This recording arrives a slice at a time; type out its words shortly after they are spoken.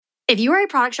If you are a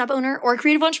product shop owner or a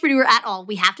creative entrepreneur at all,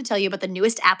 we have to tell you about the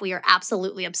newest app we are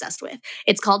absolutely obsessed with.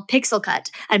 It's called Pixel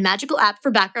Cut, a magical app for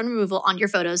background removal on your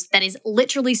photos that is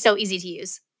literally so easy to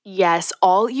use. Yes,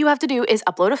 all you have to do is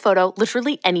upload a photo,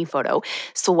 literally any photo,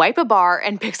 swipe a bar,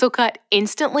 and Pixel Cut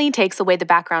instantly takes away the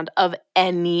background of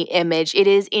any image. It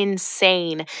is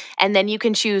insane. And then you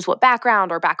can choose what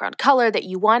background or background color that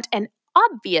you want. And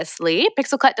obviously,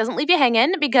 Pixel Cut doesn't leave you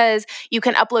hanging because you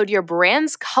can upload your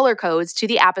brand's color codes to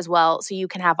the app as well, so you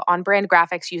can have on-brand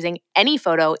graphics using any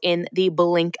photo in the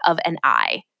blink of an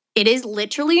eye. It is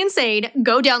literally insane.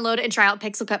 Go download and try out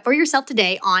Pixel Cut for yourself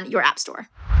today on your app store.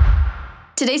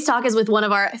 Today's talk is with one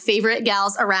of our favorite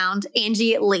gals around,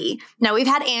 Angie Lee. Now, we've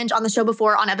had Ange on the show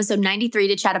before on episode 93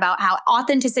 to chat about how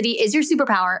authenticity is your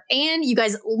superpower, and you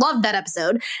guys loved that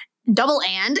episode. Double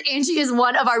and Angie is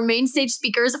one of our main stage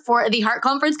speakers for the Heart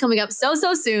Conference coming up so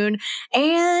soon.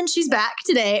 And she's back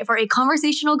today for a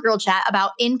conversational girl chat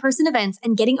about in-person events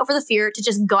and getting over the fear to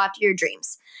just go after your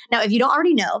dreams. Now, if you don't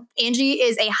already know, Angie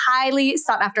is a highly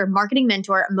sought after marketing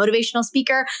mentor, motivational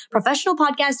speaker, professional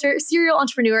podcaster, serial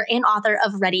entrepreneur, and author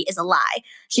of Ready is a Lie.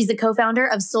 She's the co-founder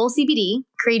of Soul CBD,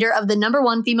 creator of the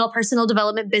 #1 female personal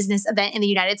development business event in the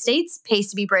United States, Pays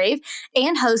to Be Brave,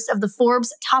 and host of the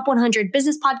Forbes Top 100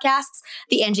 business podcasts,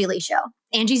 The Angie Lee Show.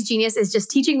 Angie's genius is just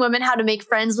teaching women how to make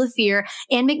friends with fear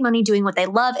and make money doing what they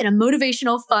love in a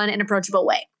motivational, fun, and approachable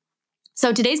way.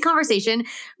 So today's conversation,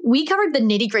 we covered the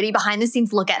nitty-gritty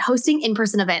behind-the-scenes look at hosting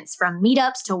in-person events, from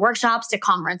meetups to workshops to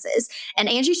conferences. And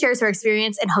Angie shares her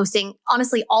experience in hosting,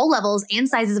 honestly, all levels and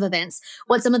sizes of events,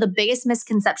 what some of the biggest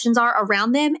misconceptions are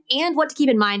around them, and what to keep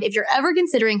in mind if you're ever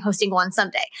considering hosting one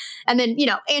someday. And then,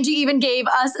 Angie even gave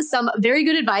us some very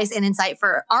good advice and insight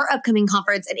for our upcoming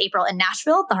conference in April in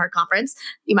Nashville, the Heart Conference.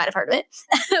 You might have heard of it,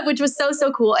 which was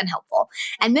so cool and helpful.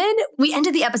 And then we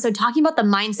ended the episode talking about the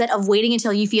mindset of waiting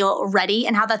until you feel ready,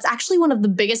 and how that's actually one of the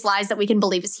biggest lies that we can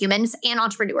believe as humans and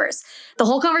entrepreneurs. The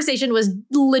whole conversation was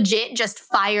legit just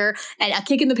fire and a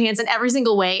kick in the pants in every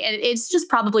single way. And it's just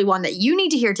probably one that you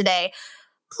need to hear today.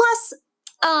 Plus,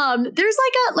 there's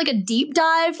like a deep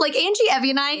dive, like Angie, Evie,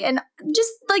 and I, and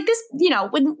just like this,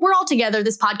 when we're all together,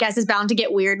 this podcast is bound to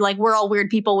get weird. Like, we're all weird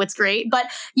people. It's great. But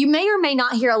you may or may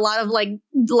not hear a lot of like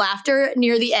laughter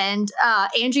near the end.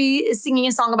 Angie is singing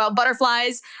a song about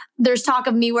butterflies. There's talk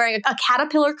of me wearing a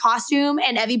caterpillar costume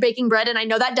and Evie baking bread. And I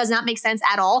know that does not make sense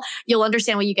at all. You'll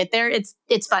understand when you get there. It's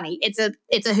funny. It's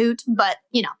a hoot, but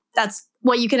that's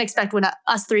what you can expect when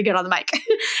us three get on the mic.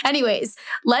 Anyways,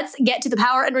 let's get to the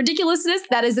power and ridiculousness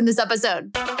that is in this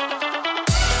episode.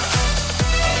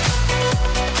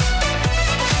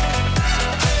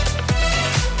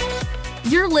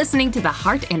 You're listening to the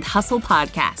Heart and Hustle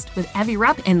podcast with Evie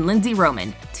Rupp and Lindsay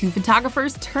Roman, two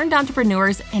photographers turned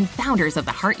entrepreneurs and founders of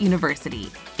the Heart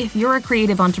University. If you're a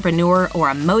creative entrepreneur or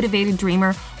a motivated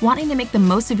dreamer wanting to make the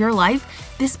most of your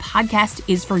life, this podcast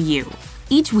is for you.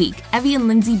 Each week, Evie and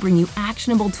Lindsay bring you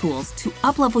actionable tools to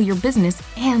uplevel your business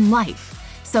and life.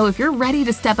 So if you're ready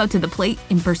to step up to the plate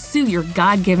and pursue your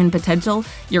God-given potential,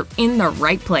 you're in the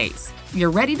right place.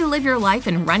 You're ready to live your life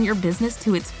and run your business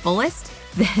to its fullest?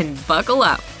 Then buckle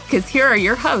up, because here are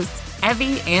your hosts,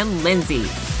 Evie and Lindsay.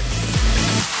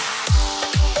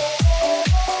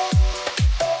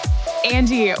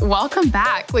 Angie, welcome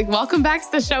back. Welcome back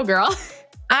to the show, girl.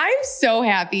 I'm so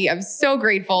happy. I'm so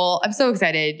grateful. I'm so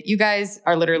excited. You guys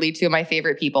are literally two of my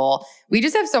favorite people. We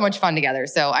just have so much fun together.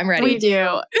 So I'm ready. We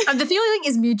do. The feeling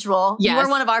is mutual. Yes. You are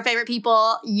one of our favorite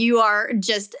people. You are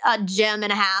just a gem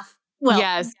and a half. Well,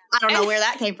 yes. I don't know where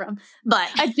that came from, but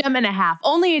a gem and a half.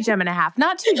 Only a gem and a half.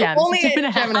 Not 2 gems. Only a gem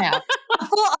and a half. a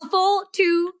full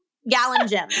 2-gallon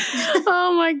gem.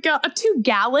 Oh my God. A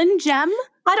 2-gallon gem?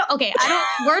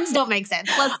 Words don't make sense.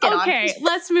 Let's get on. Okay,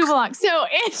 let's move along. So,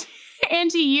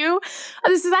 Angie,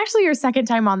 this is actually your second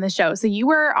time on the show. So you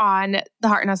were on the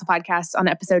Heart and Hustle podcast on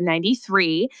episode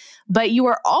 93, but you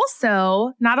were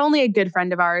also not only a good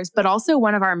friend of ours, but also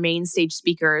one of our main stage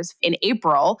speakers in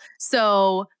April.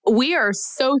 So we are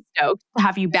so stoked to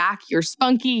have you back. You're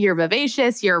spunky, you're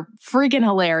vivacious, you're freaking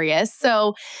hilarious.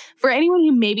 So for anyone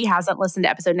who maybe hasn't listened to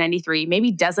episode 93,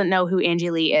 maybe doesn't know who Angie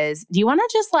Lee is, do you want to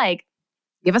just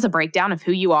give us a breakdown of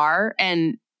who you are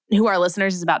and who our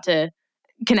listeners is about to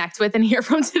connect with and hear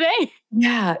from today?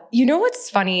 Yeah. You know what's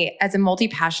funny? As a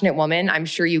multi-passionate woman, I'm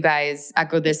sure you guys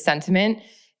echo this sentiment.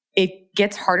 It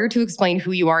gets harder to explain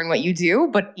who you are and what you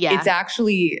do, but It's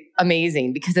actually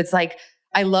amazing because it's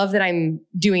I love that I'm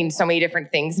doing so many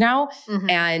different things now. Mm-hmm.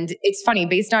 And it's funny,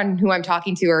 based on who I'm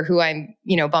talking to or who I'm,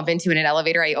 bump into in an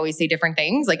elevator, I always say different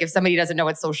things. Like if somebody doesn't know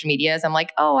what social media is, I'm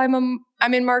like, oh,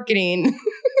 I'm in marketing.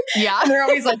 Yeah. And they're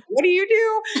always like, what do you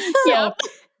do? So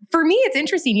for me, it's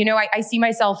interesting. You know, I see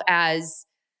myself as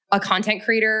a content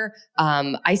creator.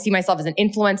 I see myself as an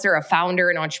influencer, a founder,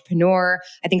 an entrepreneur.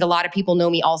 I think a lot of people know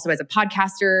me also as a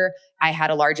podcaster. I had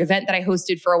a large event that I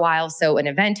hosted for a while, so an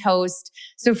event host.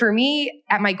 So for me,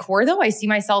 at my core though, I see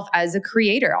myself as a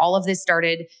creator. All of this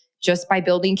started just by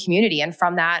building community. And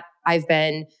from that, I've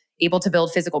been able to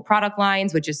build physical product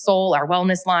lines, which is Soul, our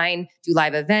wellness line, do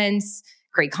live events,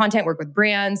 create content, work with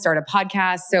brands, start a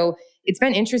podcast. So it's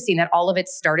been interesting that all of it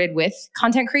started with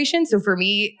content creation. So for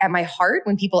me, at my heart,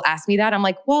 when people ask me that, I'm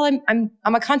like, well, I'm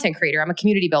a content creator, I'm a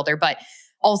community builder, but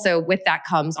also with that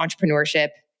comes entrepreneurship.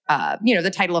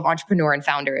 The title of entrepreneur and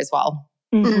founder as well.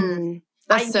 Mm-hmm.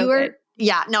 That's so good.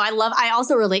 Yeah, no, I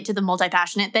also relate to the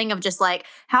multi-passionate thing of just like,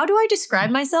 how do I describe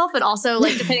myself? And also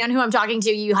like, depending on who I'm talking to,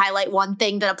 you highlight one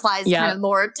thing that applies kind of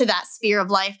more to that sphere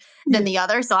of life than the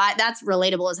other. So that's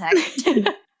relatable as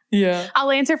heck. Yeah.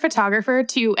 I'll answer photographer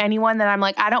to anyone that I'm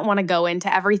like, I don't want to go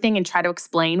into everything and try to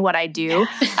explain what I do.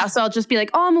 So I'll just be like,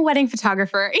 oh, I'm a wedding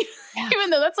photographer,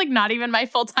 even though that's like not even my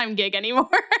full-time gig anymore.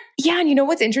 Yeah. And you know,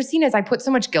 what's interesting is I put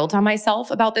so much guilt on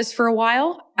myself about this for a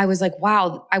while. I was like,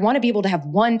 wow, I want to be able to have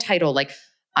one title, like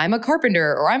I'm a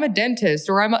carpenter or I'm a dentist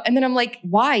and then I'm like,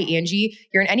 why, Angie?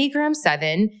 You're an Enneagram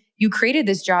 7. You created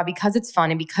this job because it's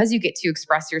fun and because you get to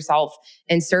express yourself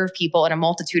and serve people in a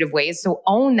multitude of ways. So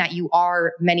own that you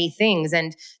are many things.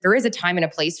 And there is a time and a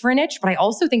place for a niche, but I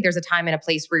also think there's a time and a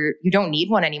place where you don't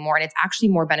need one anymore. And it's actually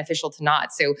more beneficial to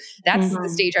not. So that's the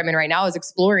stage I'm in right now, is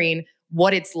exploring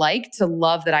what it's like to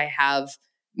love that I have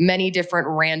many different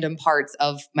random parts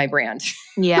of my brand.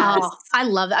 Yeah. Oh, I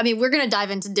love that. I mean, we're going to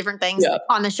dive into different things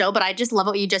on the show, but I just love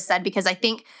what you just said, because I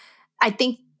think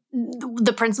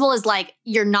the principle is like,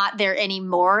 you're not there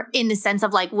anymore, in the sense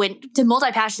of like, when to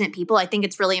multi-passionate people, I think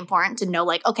it's really important to know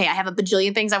like, okay, I have a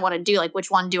bajillion things I want to do. Like, which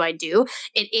one do I do?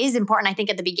 It is important, I think,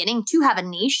 at the beginning to have a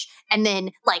niche and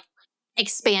then like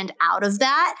expand out of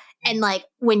that. And like,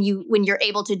 when you're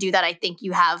able to do that, I think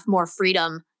you have more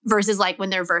freedom versus like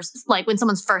when when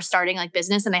someone's first starting like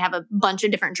business and they have a bunch of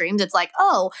different dreams. It's like,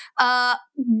 I'm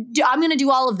going to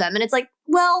do all of them. And it's like,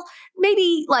 well,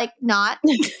 maybe like not.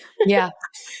 Yeah.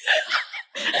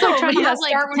 It's like trying to have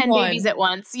like 10 babies at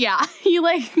once. Yeah. You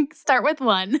like start with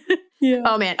one. Yeah.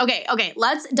 Oh man. Okay.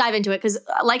 Let's dive into it. Because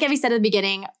like Evie said at the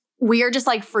beginning, we are just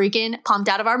like freaking pumped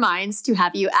out of our minds to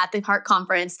have you at the Heart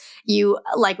Conference. You,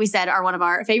 like we said, are one of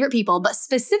our favorite people, but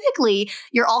specifically,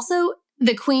 you're also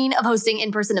the queen of hosting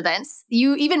in-person events.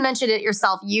 You even mentioned it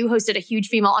yourself. You hosted a huge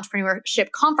female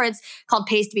entrepreneurship conference called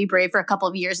Pays to Be Brave for a couple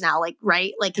of years now, like,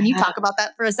 right? Like, can you talk about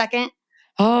that for a second?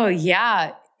 Oh,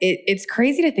 yeah. It's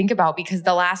crazy to think about, because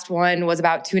the last one was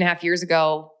about 2.5 years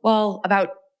ago. Well, about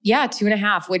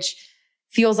 2.5, which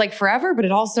feels like forever, but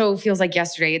it also feels like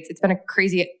yesterday. It's been a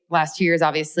crazy last 2 years,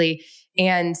 obviously.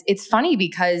 And it's funny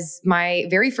because my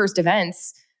very first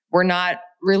events were not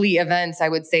really events, I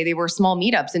would say. They were small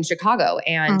meetups in Chicago.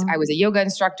 And I was a yoga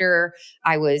instructor.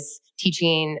 I was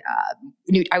teaching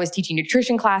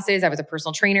nutrition classes. I was a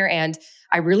personal trainer. And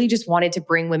I really just wanted to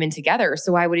bring women together.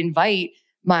 So I would invite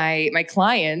my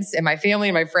clients and my family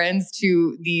and my friends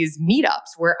to these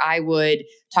meetups where I would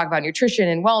talk about nutrition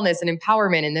and wellness and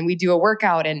empowerment. And then we do a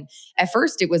workout. And at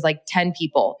first it was like 10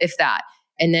 people, if that,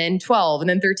 and then 12 and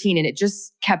then 13. And it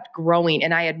just kept growing.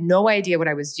 And I had no idea what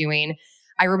I was doing.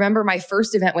 I remember my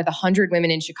first event with 100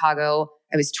 women in Chicago.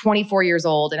 I was 24 years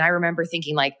old. And I remember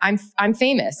thinking like, I'm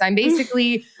famous. I'm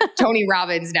basically Tony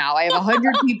Robbins now. I have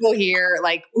 100 people here.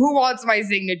 Like, who wants my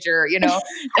signature,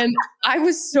 And I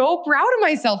was so proud of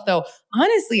myself though.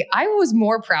 Honestly, I was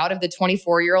more proud of the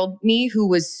 24-year-old me who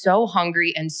was so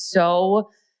hungry and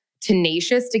so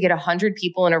tenacious to get 100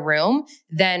 people in a room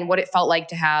than what it felt like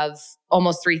to have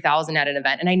almost 3,000 at an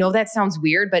event. And I know that sounds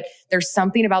weird, but there's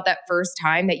something about that first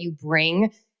time that you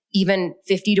bring even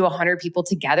 50 to 100 people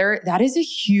together. That is a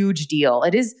huge deal.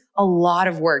 It is a lot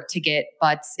of work to get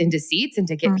butts into seats and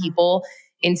to get people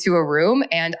into a room.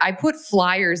 And I put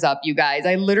flyers up, you guys.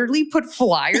 I literally put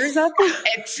flyers up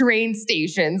at train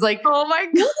stations. Like, oh my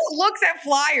God, who looks at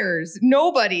flyers?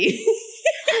 Nobody.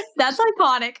 That's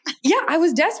iconic. Yeah, I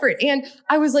was desperate. And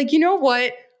I was like, you know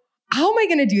what? How am I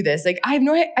going to do this? Like, I have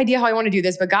no idea how I want to do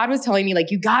this, but God was telling me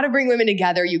like, you got to bring women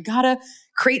together. You got to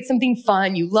create something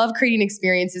fun. You love creating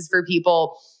experiences for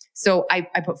people. So I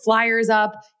put flyers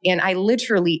up, and I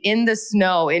literally, in the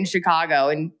snow in Chicago,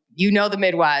 and the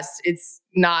Midwest, it's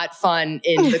not fun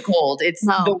in the cold. It's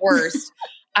the worst.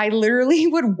 I literally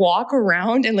would walk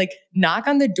around and like knock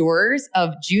on the doors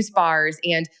of juice bars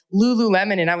and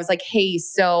Lululemon. And I was like, hey,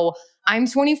 so I'm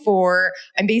 24.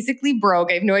 I'm basically broke.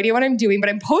 I have no idea what I'm doing, but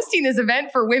I'm posting this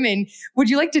event for women. Would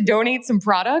you like to donate some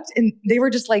product? And they were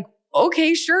just like,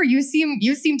 okay, sure. You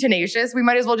seem tenacious. We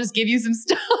might as well just give you some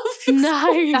stuff.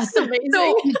 Nice. That's amazing.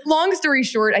 So long story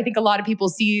short, I think a lot of people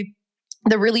see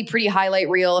the really pretty highlight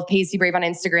reel of Pasty Brave on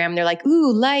Instagram. They're like,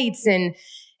 ooh, lights and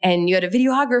you had a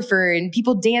videographer and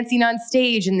people dancing on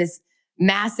stage and this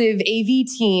massive AV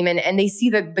team. And they see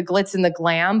the glitz and the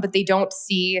glam, but they don't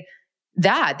see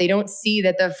that. They don't see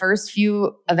that the first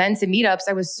few events and meetups,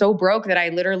 I was so broke that I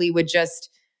literally would just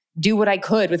do what I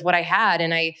could with what I had.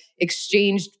 And I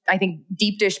exchanged, I think,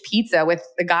 deep dish pizza with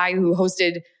the guy who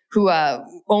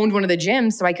owned one of the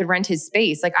gyms so I could rent his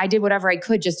space. Like I did whatever I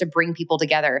could just to bring people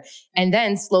together. And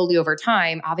then slowly over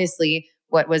time, obviously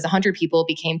what was 100 people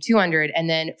became 200 and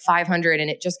then 500 and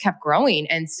it just kept growing.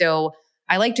 And so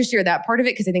I like to share that part of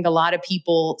it because I think a lot of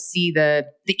people see the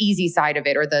easy side of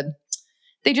it or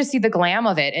they just see the glam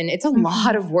of it. And it's a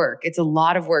lot of work. It's a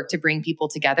lot of work to bring people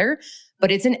together,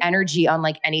 but it's an energy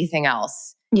unlike anything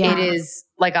else. Yeah. It is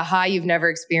like a high you've never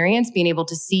experienced, being able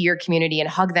to see your community and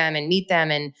hug them and meet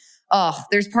them. And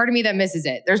there's part of me that misses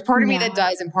it. There's part of me that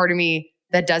does and part of me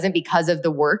that doesn't because of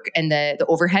the work and the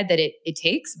overhead that it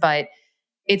takes. But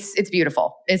it's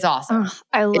beautiful. It's awesome.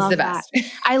 I love that.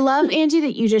 I love, Angie,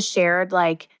 that you just shared,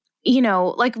 like, you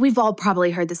know, like we've all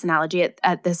probably heard this analogy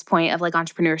at this point of like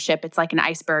entrepreneurship. It's like an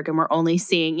iceberg and we're only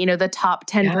seeing, you know, the top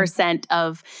 10%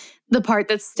 of the part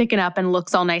that's sticking up and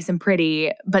looks all nice and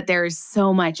pretty, but there's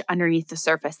so much underneath the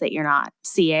surface that you're not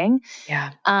seeing.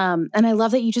 Yeah. And I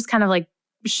love that you just kind of like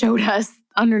showed us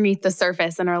underneath the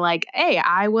surface and are like, hey,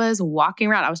 I was walking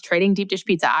around. I was trading deep dish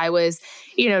pizza. I was,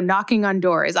 you know, knocking on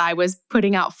doors. I was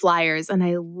putting out flyers. And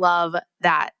I love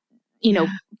that, you know,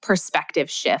 perspective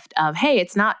shift of, hey,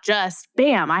 it's not just,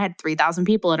 bam, I had 3,000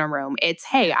 people in a room. It's,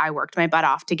 hey, I worked my butt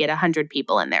off to get 100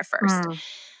 people in there first.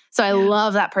 So I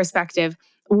love that perspective.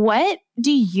 What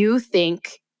do you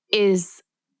think is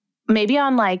maybe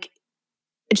on like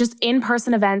just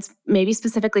in-person events, maybe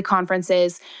specifically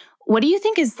conferences, what do you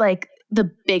think is like the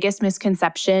biggest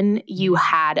misconception you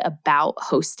had about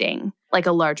hosting like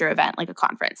a larger event, like a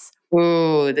conference?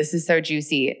 Ooh, this is so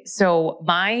juicy. So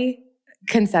my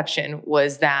conception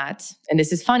was that, and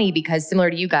this is funny because similar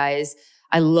to you guys,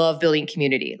 I love building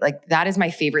community. Like that is my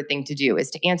favorite thing to do, is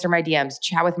to answer my DMs,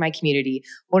 chat with my community.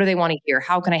 What do they want to hear?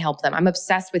 How can I help them? I'm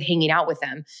obsessed with hanging out with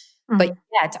them. But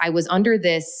yet I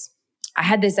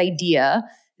had this idea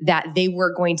that they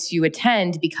were going to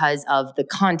attend because of the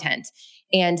content.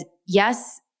 And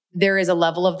yes, there is a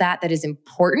level of that is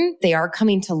important. They are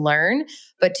coming to learn.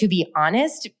 But to be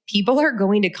honest, people are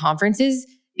going to conferences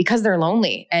because they're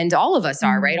lonely. And all of us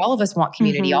are, right? All of us want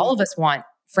community. All of us want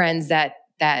friends that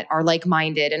are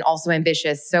like-minded and also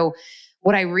ambitious. So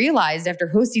what I realized after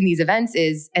hosting these events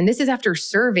is, and this is after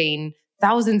surveying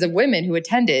thousands of women who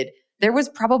attended, there was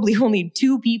probably only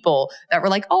 2 people that were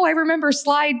like, oh, I remember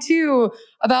slide 2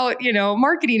 about, you know,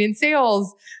 marketing and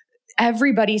sales.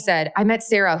 Everybody said, I met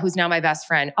Sarah, who's now my best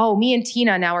friend. Oh, me and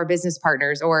Tina now are business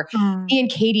partners. Or me and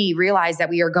Katie realized that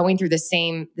we are going through the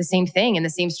same thing and the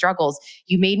same struggles.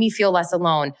 You made me feel less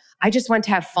alone. I just went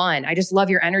to have fun. I just love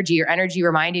your energy. Your energy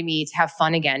reminded me to have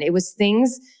fun again. It was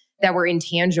things that were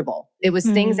intangible. It was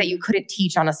things that you couldn't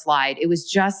teach on a slide. It was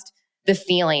just the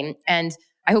feeling. And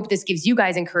I hope this gives you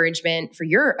guys encouragement for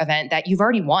your event that you've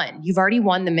already won. You've already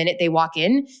won the minute they walk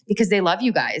in because they love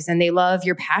you guys and they love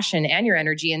your passion and your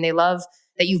energy and they love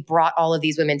that you've brought all of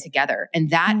these women together. And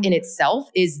that in itself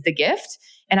is the gift.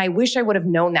 And I wish I would have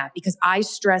known that because I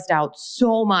stressed out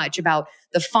so much about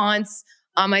the fonts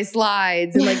on my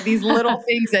slides and like these little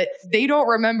things that they don't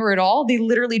remember at all. They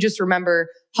literally just remember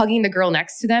hugging the girl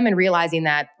next to them and realizing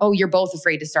that, oh, you're both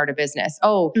afraid to start a business.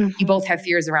 Oh, you both have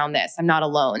fears around this. I'm not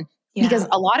alone. Yeah. Because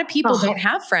a lot of people don't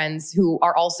have friends who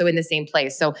are also in the same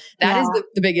place. So that is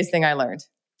the biggest thing I learned.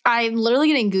 I'm literally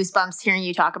getting goosebumps hearing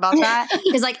you talk about that.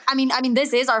 Because like, I mean,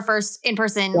 this is our first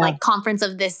in-person like conference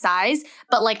of this size.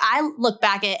 But like, I look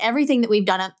back at everything that we've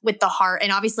done with the heart.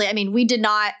 And obviously, I mean, we did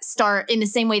not start in the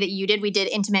same way that you did. We did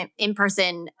intimate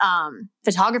in-person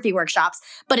photography workshops,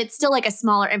 but it's still like a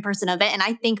smaller in-person event. And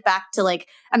I think back to like,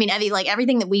 I mean, Evie, like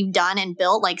everything that we've done and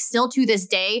built, like still to this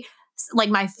day, like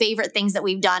my favorite things that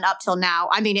we've done up till now.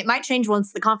 I mean, it might change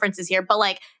once the conference is here, but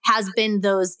like has been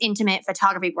those intimate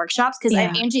photography workshops. Cause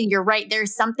Angie, you're right.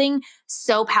 There's something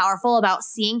so powerful about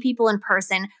seeing people in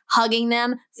person, hugging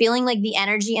them, feeling like the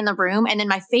energy in the room. And then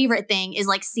my favorite thing is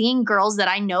like seeing girls that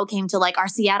I know came to like our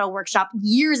Seattle workshop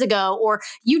years ago or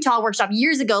Utah workshop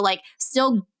years ago, like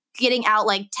still getting out,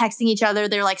 like texting each other.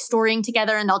 They're like storying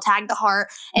together and they'll tag the heart.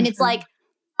 And it's like,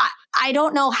 I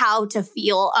don't know how to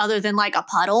feel other than like a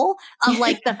puddle of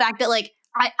like the fact that like,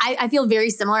 I feel very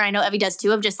similar. I know Evie does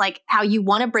too, of just like how you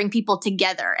want to bring people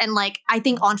together. And like, I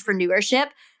think entrepreneurship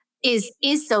is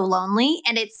so lonely.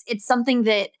 And it's something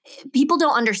that people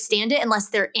don't understand it unless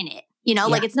they're in it.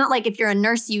 Like it's not like if you're a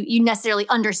nurse, you necessarily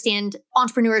understand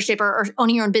entrepreneurship or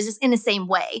owning your own business in the same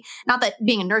way. Not that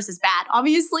being a nurse is bad,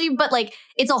 obviously, but like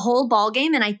it's a whole ball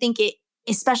game. And I think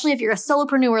especially if you're a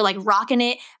solopreneur, like rocking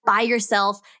it by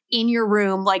yourself in your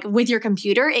room, like with your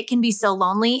computer, it can be so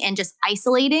lonely and just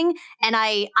isolating. And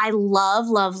I love,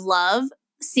 love, love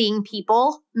seeing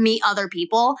people meet other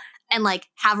people and like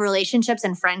have relationships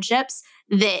and friendships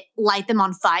that light them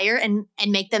on fire and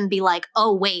make them be like,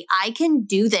 oh, wait, I can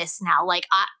do this now. Like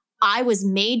I was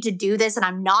made to do this and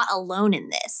I'm not alone in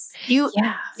this. You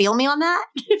feel me on that?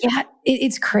 Yeah,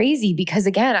 it's crazy because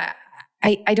again,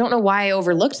 I don't know why I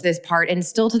overlooked this part. And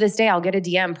still to this day, I'll get a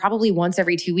DM probably once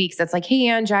every 2 weeks. That's like, hey,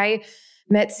 Angie, I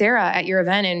met Sarah at your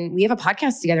event and we have a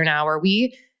podcast together now, or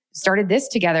we started this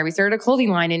together. We started a clothing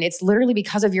line and it's literally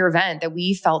because of your event that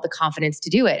we felt the confidence to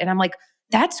do it. And I'm like,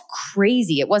 that's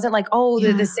crazy. It wasn't like,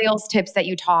 the sales tips that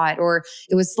you taught, or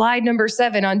it was slide number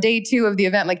 7 on day 2 of the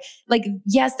event. Like,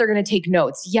 yes, they're going to take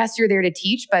notes. Yes, you're there to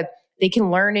teach, but they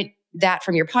can learn that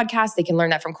from your podcast. They can learn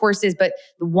that from courses. But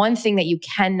the one thing that you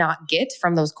cannot get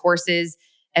from those courses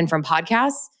and from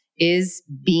podcasts is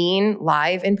being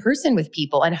live in person with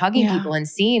people and hugging people and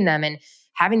seeing them and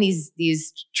having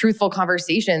these truthful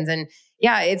conversations. And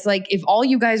yeah, it's like, if all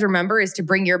you guys remember is to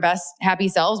bring your best happy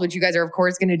selves, which you guys are of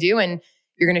course going to do, and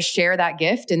you're going to share that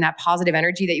gift and that positive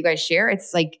energy that you guys share,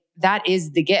 it's like, that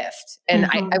is the gift. And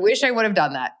I wish I would have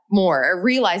done that more, or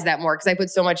realized that more, because I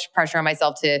put so much pressure on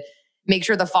myself to make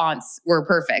sure the fonts were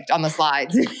perfect on the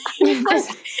slides. They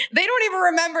don't even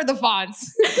remember the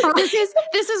fonts.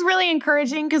 This is really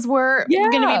encouraging because we're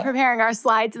going to be preparing our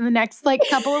slides in the next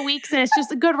couple of weeks. And it's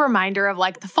just a good reminder of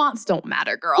the fonts don't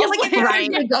matter, girls. Yeah,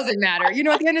 it doesn't matter.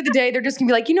 At the end of the day, they're just going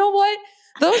to be like, you know what?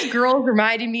 Those girls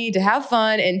reminded me to have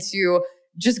fun and to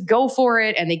just go for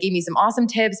it. And they gave me some awesome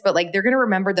tips, but they're going to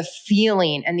remember the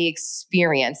feeling and the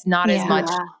experience, not as much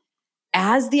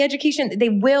as the education. They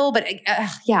will, but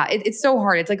it's so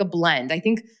hard. It's like a blend. I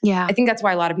think that's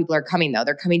why a lot of people are coming though.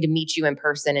 They're coming to meet you in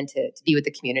person and to be with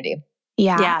the community.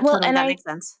 Yeah. Well, totally, and that makes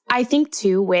sense. I think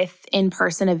too, with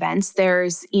in-person events,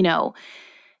 there's,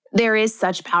 there is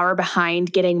such power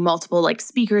behind getting multiple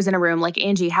speakers in a room, like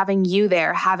Angie, having you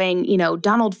there, having,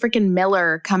 Donald freaking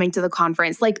Miller coming to the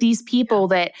conference, these people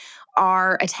that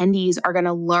our attendees are going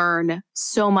to learn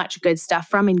so much good stuff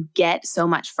from and get so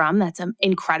much from. That's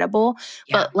incredible.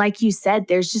 Yeah. But like you said,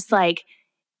 there's just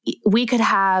we could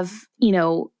have,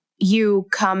 you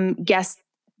come guest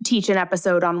teach an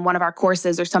episode on one of our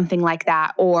courses or something like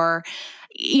that, or,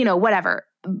 whatever.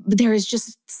 There is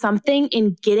just something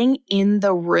in getting in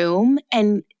the room,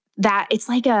 and that it's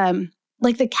like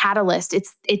the catalyst.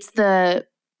 It's the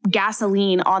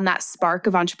gasoline on that spark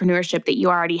of entrepreneurship that you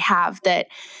already have, that,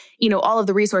 all of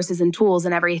the resources and tools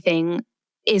and everything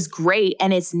is great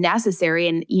and it's necessary,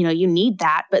 and, you need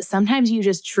that. But sometimes you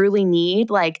just truly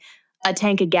need a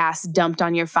tank of gas dumped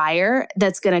on your fire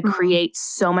that's going to create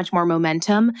so much more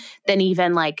momentum than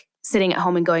even sitting at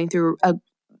home and going through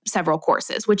several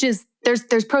courses, which is,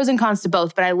 there's pros and cons to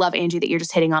both. But I love, Angie, that you're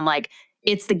just hitting on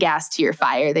it's the gas to your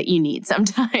fire that you need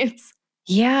sometimes.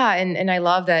 Yeah. And I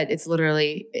love that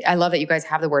I love that you guys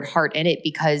have the word heart in it,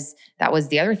 because that was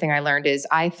the other thing I learned is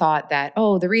I thought that,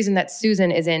 the reason that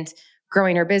Susan isn't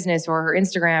growing her business or her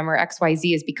Instagram or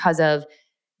XYZ is because of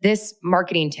this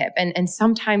marketing tip. And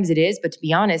sometimes it is, but to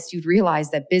be honest, you'd realize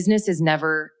that business is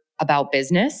never about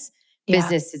business. Yeah.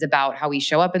 Business is about how we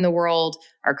show up in the world,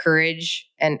 our courage,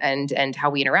 and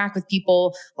how we interact with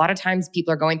people. A lot of times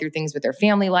people are going through things with their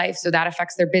family life, so that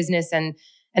affects their business and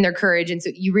their courage. And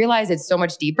so you realize it's so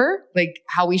much deeper.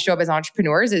 How we show up as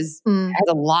entrepreneurs has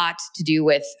a lot to do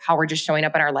with how we're just showing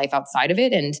up in our life outside of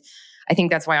it. And I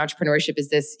think that's why entrepreneurship is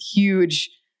this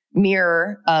huge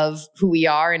mirror of who we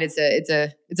are. And it's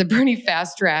a pretty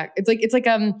fast track. It's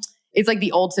like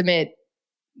the ultimate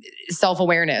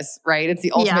self-awareness, right? It's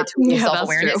the ultimate tool of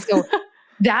self-awareness. So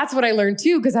that's what I learned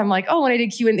too. Cause I'm like, when I did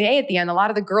Q&A at the end, a lot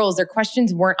of the girls, their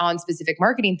questions weren't on specific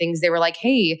marketing things. They were like,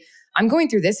 hey, I'm going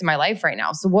through this in my life right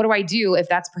now. So what do I do if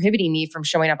that's prohibiting me from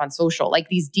showing up on social?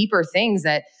 These deeper things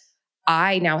that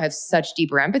I now have such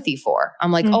deeper empathy for.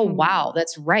 I'm like, oh, wow,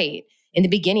 that's right. In the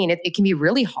beginning, it can be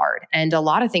really hard, and a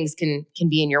lot of things can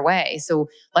be in your way. So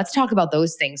let's talk about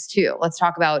those things too. Let's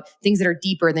talk about things that are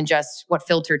deeper than just what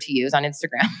filter to use on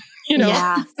Instagram.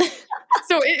 Yeah.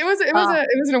 So it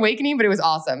was an awakening, but it was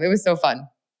awesome. It was so fun.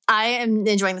 I am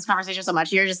enjoying this conversation so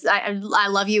much. You're just, I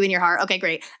love you in your heart. Okay,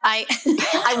 great. I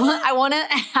want to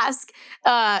ask,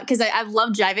 cause I've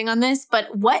loved jiving on this, but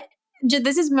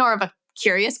this is more of a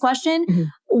curious question. Mm-hmm.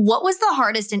 What was the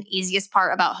hardest and easiest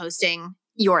part about hosting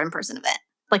your in-person event?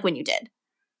 like when you did?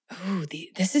 Ooh,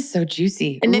 this is so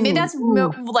juicy. And maybe that's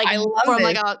like I love from it.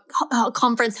 like a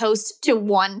conference host to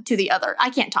one to the other. I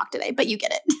can't talk today, but you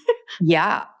get it.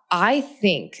 Yeah. I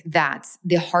think that's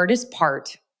the hardest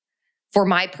part for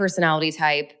my personality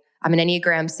type. I'm an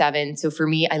Enneagram 7. So for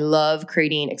me, I love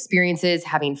creating experiences,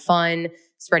 having fun,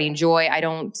 spreading joy. I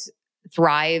don't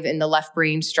thrive in the left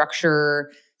brain structure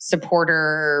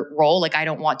supporter role. Like I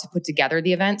don't want to put together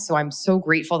the event. So I'm so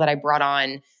grateful that I brought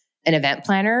on an event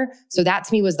planner. So that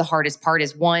to me was the hardest part,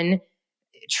 is one,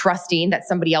 trusting that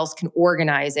somebody else can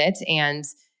organize it, and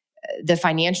the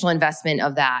financial investment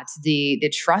of that,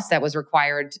 the trust that was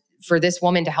required for this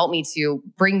woman to help me to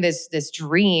bring this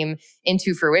dream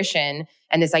into fruition,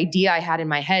 and this idea I had in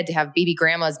my head to have baby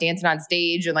grandmas dancing on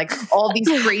stage and like all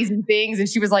these crazy things. And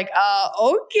she was like,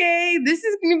 okay, this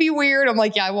is going to be weird. I'm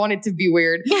like, yeah, I want it to be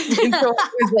weird. And so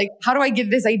it was like, how do I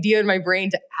get this idea in my brain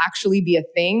to actually be a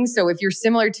thing? So if you're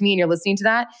similar to me and you're listening to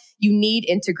that, you need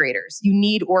integrators, you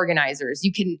need organizers.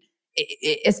 You can,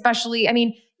 especially, I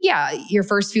mean, yeah, your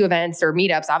first few events or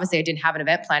meetups, obviously I didn't have an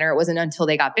event planner. It wasn't until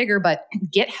they got bigger, but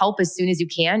get help as soon as you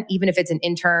can, even if it's an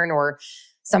intern or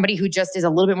somebody who just is a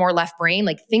little bit more left brain.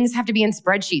 Like things have to be in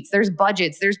spreadsheets. There's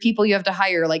budgets. There's people you have to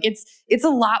hire. Like it's a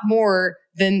lot more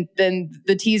than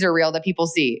the teaser reel that people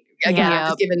see. Again, I'm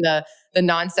just giving the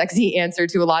non-sexy answer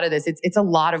to a lot of this. It's a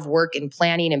lot of work and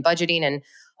planning and budgeting and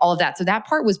all of that. So that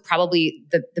part was probably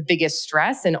the biggest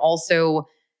stress, and also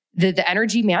the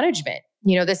energy management.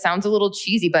 You know, this sounds a little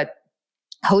cheesy, but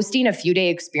hosting a few-day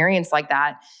experience like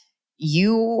that,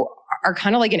 you are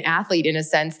kind of like an athlete in a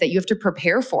sense that you have to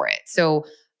prepare for it. So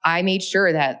I made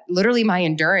sure that literally my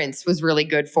endurance was really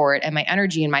good for it, and my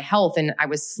energy and my health. And I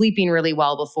was sleeping really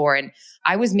well before. And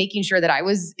I was making sure that I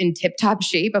was in tip-top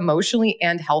shape emotionally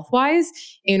and health-wise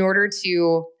in order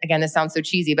to, again, this sounds so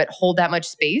cheesy, but hold that much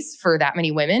space for that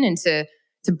many women and to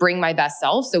bring my best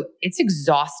self. So it's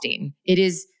exhausting. It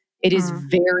is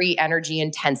very energy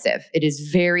intensive. It is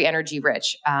very energy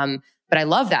rich. But I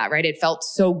love that, right? It felt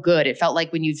so good. It felt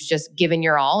like when you've just given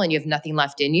your all and you have nothing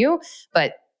left in you.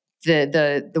 But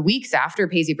the weeks after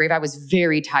Paisley Brave, I was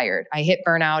very tired. I hit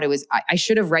burnout. I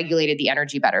should have regulated the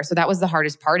energy better. So that was the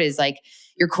hardest part, is like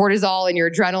your cortisol and your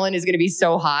adrenaline is going to be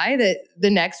so high that the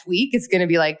next week it's going to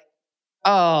be like,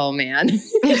 oh man,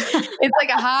 it's like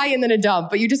a high and then a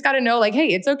dump, but you just got to know like, hey,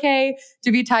 it's okay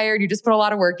to be tired. You just put a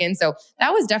lot of work in. So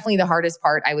that was definitely the hardest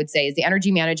part, I would say, is the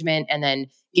energy management, and then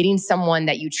getting someone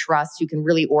that you trust who can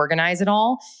really organize it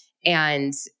all.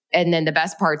 And then the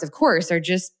best parts, of course, are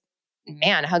just,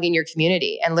 man, hugging your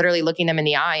community and literally looking them in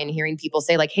the eye and hearing people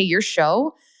say like, hey, your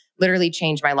show literally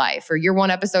changed my life, or your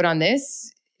one episode on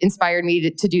this inspired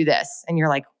me to do this. And you're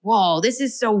like, whoa, this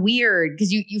is so weird,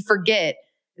 because you forget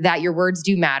that your words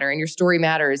do matter and your story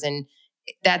matters. And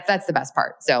that's the best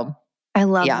part. So I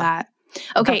love that.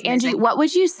 Okay, Angie, what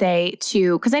would you say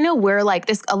to, because I know we're like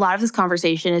this, a lot of this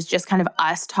conversation is just kind of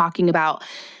us talking about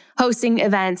hosting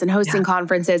events and hosting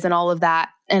conferences and all of that.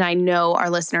 And I know our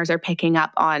listeners are picking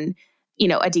up on, you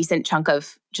know, a decent chunk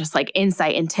of just like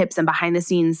insight and tips and behind the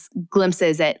scenes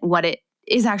glimpses at what it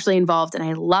is actually involved. And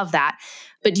I love that.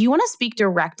 But do you want to speak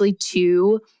directly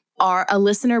to a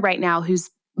listener right now who's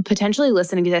potentially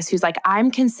listening to this, who's like, I'm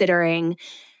considering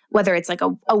whether it's like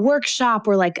a workshop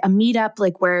or like a meetup,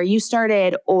 like where you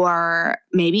started, or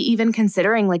maybe even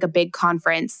considering like a big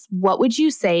conference? What would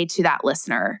you say to that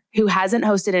listener who hasn't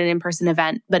hosted an in-person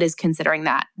event, but is considering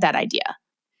that idea?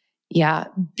 Yeah.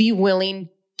 Be willing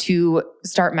to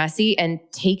start messy and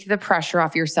take the pressure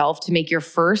off yourself to make your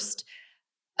first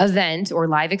event or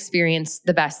live experience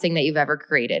the best thing that you've ever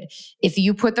created. If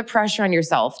you put the pressure on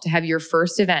yourself to have your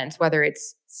first event, whether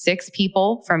it's 6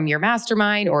 people from your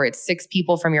mastermind, or it's 6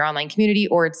 people from your online community,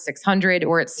 or it's 600,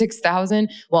 or it's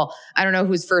 6,000. Well, I don't know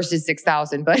whose first is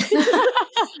 6,000, but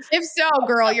if so,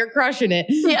 girl, you're crushing it.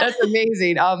 Yeah. That's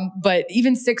amazing. But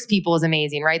even 6 people is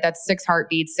amazing, right? That's 6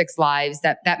 heartbeats, 6 lives.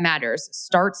 That matters.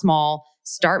 Start small,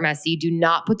 start messy. Do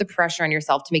not put the pressure on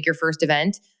yourself to make your first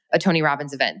event a Tony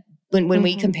Robbins event. When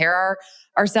we compare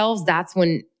ourselves, that's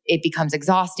when it becomes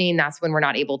exhausting. That's when we're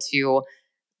not able to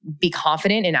be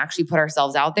confident and actually put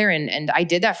ourselves out there. And I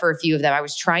did that for a few of them. I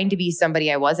was trying to be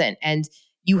somebody I wasn't. And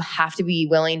you have to be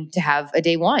willing to have a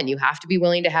day one. You have to be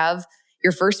willing to have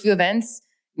your first few events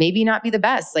maybe not be the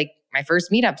best. Like my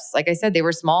first meetups, like I said, they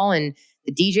were small, and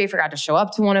the DJ forgot to show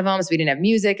up to one of them, so we didn't have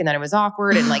music, and then it was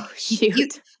awkward. And like,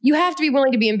 you have to be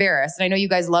willing to be embarrassed. And I know you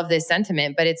guys love this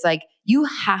sentiment, but it's like, you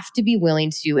have to be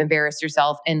willing to embarrass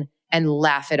yourself and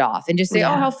laugh it off and just say,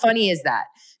 oh, how funny is that?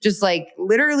 Just like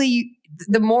literally,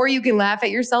 the more you can laugh at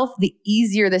yourself, the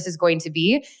easier this is going to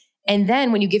be. And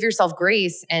then when you give yourself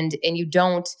grace and you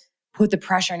don't put the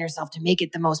pressure on yourself to make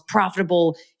it the most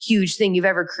profitable, huge thing you've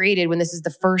ever created when this is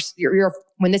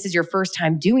when this is your first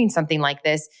time doing something like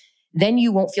this, then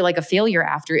you won't feel like a failure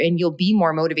after, and you'll be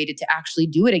more motivated to actually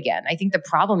do it again. I think the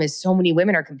problem is so many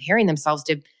women are comparing themselves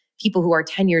to people who are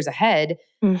 10 years ahead.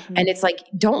 Mm-hmm. And it's like,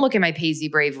 don't look at my Paisley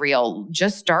Brave reel.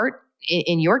 Just start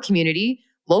in your community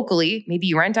locally. Maybe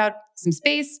you rent out some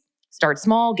space, start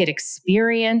small, get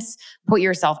experience, put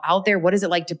yourself out there. What is it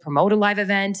like to promote a live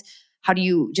event? How do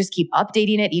you just keep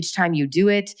updating it each time you do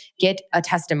it? Get a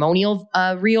testimonial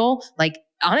reel. Like,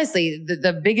 honestly,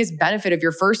 the biggest benefit of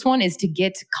your first one is to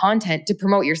get content to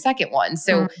promote your second one.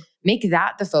 So make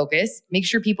that the focus. Make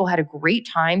sure people had a great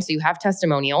time so you have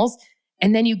testimonials.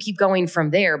 And then you keep going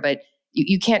from there. But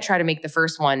you can't try to make the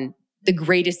first one the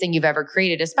greatest thing you've ever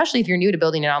created, especially if you're new to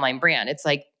building an online brand. It's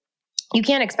like, you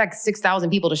can't expect 6,000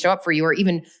 people to show up for you, or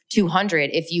even 200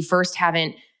 if you first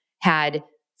haven't had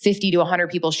 50 to 100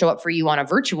 people show up for you on a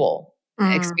virtual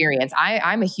experience.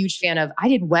 I'm a huge fan of, I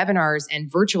did webinars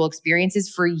and virtual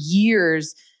experiences for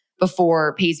years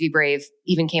before Paisley Brave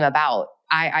even came about.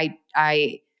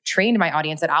 I trained my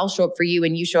audience that I'll show up for you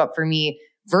and you show up for me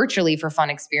virtually for fun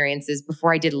experiences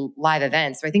before I did live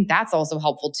events. So I think that's also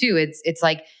helpful too. It's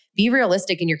like, be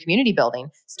realistic in your community building.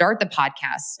 Start the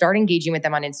podcast, start engaging with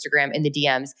them on Instagram in the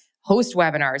DMs, host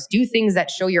webinars, do things that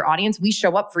show your audience we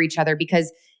show up for each other,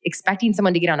 because expecting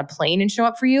someone to get on a plane and show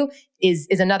up for you is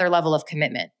another level of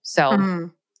commitment. So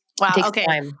wow. Okay.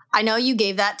 Time. I know you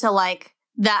gave that to like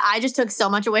that. I just took so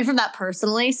much away from that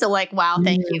personally. So like, wow,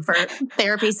 thank you for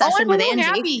therapy session with Angie.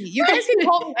 Happy. You guys can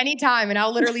call me anytime and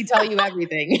I'll literally tell you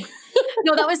everything.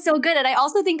 No, that was so good. And I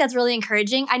also think that's really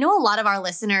encouraging. I know a lot of our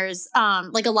listeners,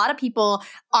 like a lot of people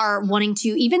are wanting to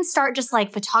even start just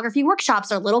like photography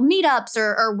workshops or little meetups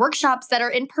or workshops that are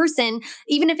in person,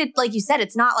 even if it, like you said,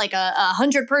 it's not like a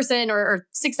 100 person or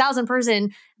 6,000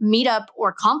 person meetup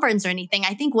or conference or anything.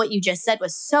 I think what you just said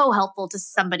was so helpful to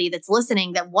somebody that's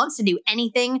listening that wants to do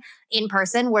anything in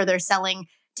person where they're selling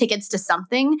tickets to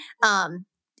something.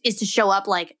 Is to show up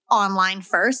like online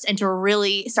first and to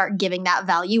really start giving that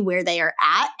value where they are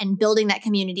at and building that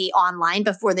community online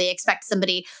before they expect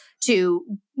somebody to,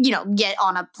 get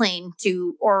on a plane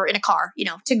or in a car,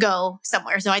 to go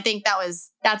somewhere. So I think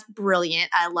that's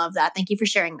brilliant. I love that. Thank you for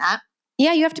sharing that.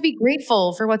 Yeah, you have to be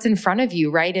grateful for what's in front of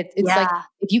you, right? It's like,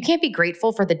 if you can't be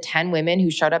grateful for the 10 women who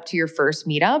showed up to your first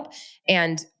meetup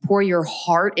and pour your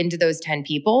heart into those 10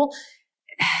 people,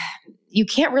 you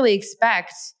can't really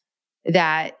expect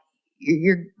that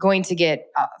you're going to get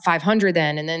 500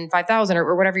 then, and then 5,000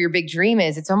 or whatever your big dream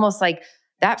is. It's almost like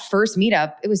that first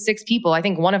meetup, it was 6 people. I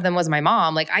think one of them was my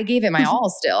mom. Like, I gave it my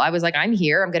all still. I was like, I'm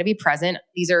here. I'm going to be present.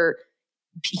 These are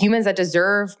humans that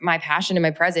deserve my passion and my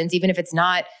presence, even if it's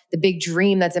not the big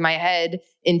dream that's in my head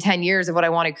in 10 years of what I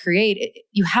want to create.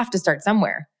 You have to start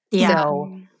somewhere. Yeah.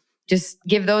 So just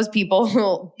give those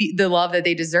people the love that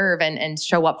they deserve and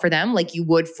show up for them like you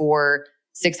would for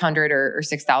 600 or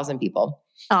 6,000 people.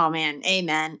 Oh man.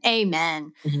 Amen.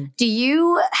 Amen. Mm-hmm. Do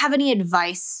you have any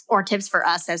advice or tips for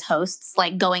us as hosts,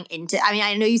 like going into,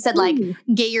 I know you said like,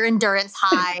 get your endurance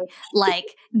high, like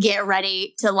get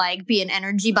ready to like be an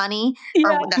energy bunny,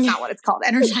 or that's not what it's called.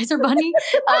 Energizer bunny.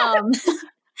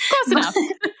 Close enough.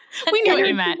 We knew what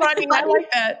you meant. I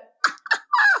like that.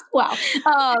 Wow.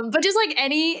 But just like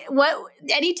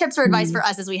any tips or advice for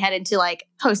us as we head into like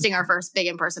hosting our first big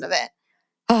in-person event?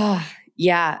 Oh,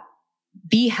 yeah.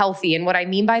 Be healthy. And what I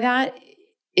mean by that,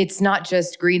 it's not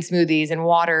just green smoothies and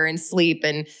water and sleep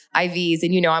and IVs.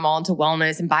 And, I'm all into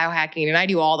wellness and biohacking and I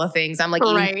do all the things. I'm like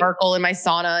eating charcoal in my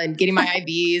sauna and getting my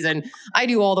IVs and I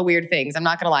do all the weird things. I'm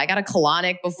not going to lie. I got a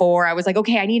colonic before. I was like,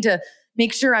 okay, I need to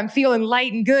make sure I'm feeling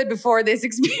light and good before this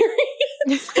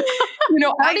experience.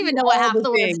 I don't even know what half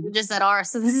the words you just said are.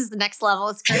 So this is the next level.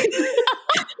 It's great.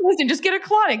 Listen, just get a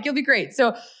colonic. You'll be great.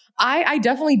 So I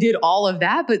definitely did all of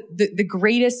that, but the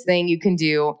greatest thing you can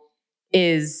do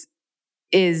is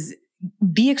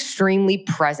be extremely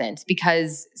present,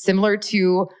 because similar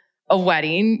to a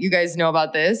wedding, you guys know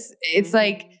about this, it's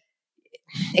like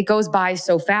it goes by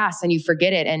so fast and you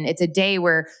forget it. And it's a day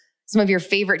where some of your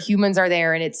favorite humans are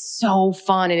there and it's so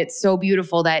fun and it's so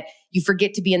beautiful that you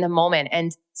forget to be in the moment.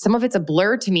 And some of it's a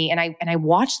blur to me. And I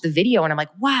watched the video and I'm like,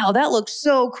 wow, that looks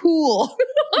so cool.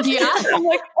 Yeah. I'm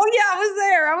like, oh yeah,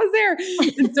 I was there.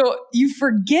 And so you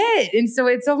forget. And so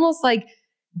it's almost like,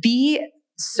 be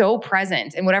so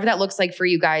present. And whatever that looks like for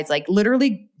you guys, like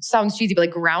literally sounds cheesy, but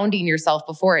like grounding yourself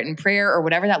before it in prayer or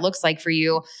whatever that looks like for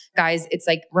you guys. It's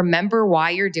like, remember why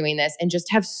you're doing this and just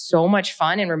have so much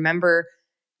fun and remember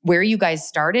where you guys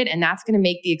started. And that's going to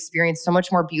make the experience so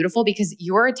much more beautiful because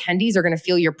your attendees are going to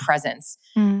feel your presence.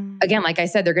 again, like I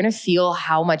said, they're going to feel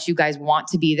how much you guys want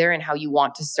to be there and how you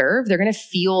want to serve. They're going to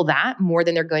feel that more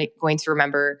than they're going to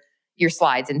remember your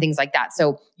slides and things like that.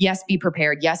 So yes, be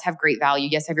prepared. Yes, have great value.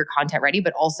 Yes, have your content ready,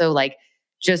 but also like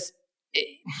just,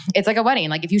 it's like a wedding.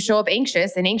 Like if you show up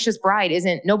anxious, an anxious bride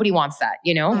nobody wants that,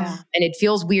 Yeah. And it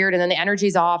feels weird. And then the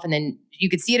energy's off. And then you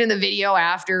could see it in the video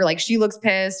after, like she looks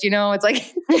pissed, it's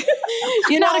like,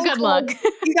 not a good look.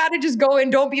 You got to just go in.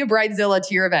 Don't be a bridezilla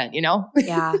to your event,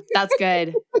 Yeah, that's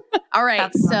good. All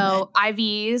right. So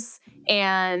IVs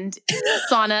and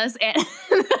saunas and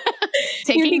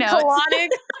taking notes. Colonic.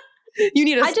 You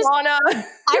need a sauna.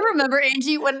 I remember,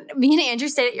 Angie, when me and Andrew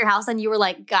stayed at your house and you were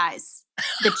like, guys,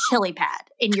 the chili pad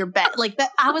in your bed. Like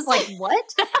that, I was like,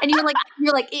 what? And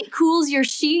you're like, it cools your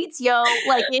sheets, yo.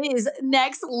 Like it is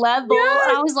next level. Yeah.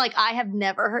 And I was like, I have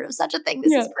never heard of such a thing.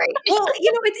 This is great. Well,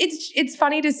 it's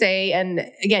funny to say. And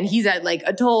again, he's at like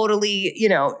a totally,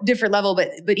 different level.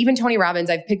 But even Tony Robbins,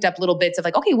 I've picked up little bits of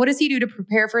like, okay, what does he do to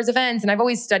prepare for his events? And I've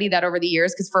always studied that over the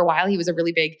years because for a while he was a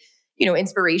really big,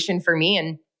 inspiration for me.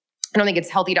 And I don't think it's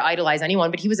healthy to idolize anyone,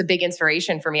 but he was a big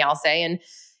inspiration for me, I'll say. And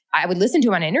I would listen to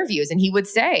him on interviews and he would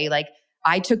say like,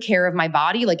 I took care of my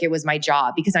body like it was my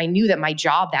job because I knew that my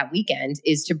job that weekend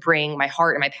is to bring my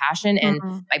heart and my passion and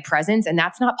my presence. And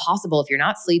that's not possible if you're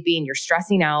not sleeping, you're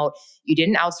stressing out, you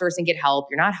didn't outsource and get help,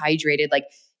 you're not hydrated. Like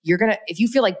if you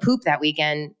feel like poop that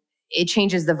weekend, it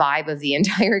changes the vibe of the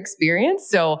entire experience.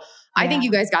 So I think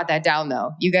you guys got that down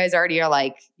though. You guys already are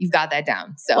like, you've got that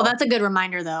down. So well, that's a good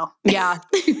reminder though. Yeah.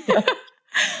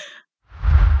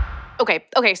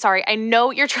 Okay, sorry. I know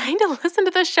you're trying to listen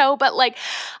to the show, but like,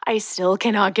 I still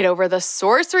cannot get over the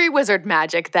sorcery wizard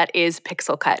magic that is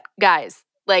Pixel Cut. Guys,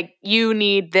 like you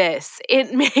need this.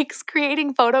 It makes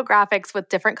creating photographics with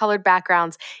different colored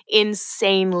backgrounds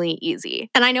insanely easy.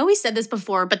 And I know we said this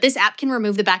before, but this app can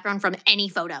remove the background from any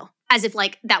photo. As if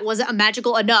like that wasn't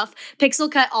magical enough.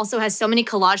 Pixel Cut also has so many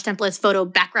collage templates, photo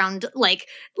background, like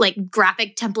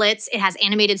graphic templates. It has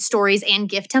animated stories and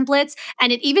GIF templates.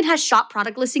 And it even has shop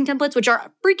product listing templates, which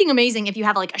are freaking amazing if you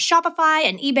have like a Shopify,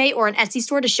 an eBay, or an Etsy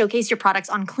store to showcase your products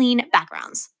on clean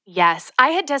backgrounds. Yes, I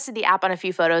had tested the app on a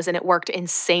few photos and it worked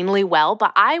insanely well,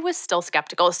 but I was still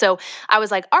skeptical. So I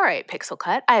was like, all right, Pixel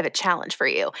Cut, I have a challenge for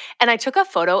you. And I took a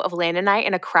photo of Landon and I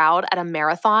in a crowd at a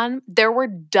marathon. There were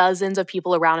dozens of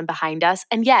people around and behind us.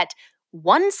 And yet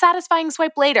one satisfying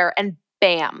swipe later and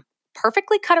bam,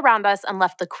 perfectly cut around us and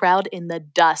left the crowd in the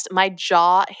dust. My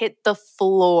jaw hit the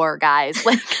floor, guys.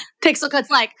 Like Pixel Cut's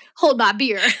like, hold my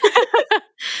beer.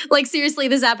 Like seriously,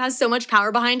 this app has so much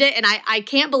power behind it. And I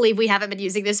can't believe we haven't been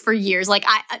using this for years. Like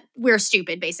we're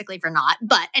stupid basically for not.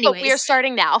 But anyways. But we are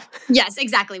starting now. Yes,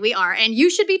 exactly. We are. And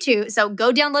you should be too. So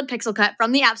go download Pixel Cut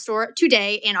from the App Store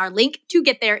today. And our link to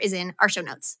get there is in our show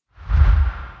notes.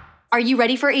 Are you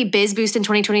ready for a biz boost in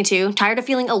 2022? Tired of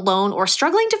feeling alone or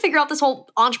struggling to figure out this whole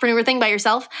entrepreneur thing by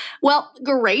yourself? Well,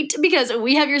 great, because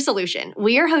we have your solution.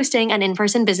 We are hosting an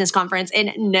in-person business conference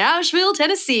in Nashville,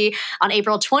 Tennessee on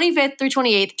April 25th through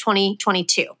 28th,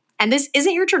 2022. And this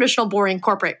isn't your traditional boring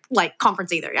corporate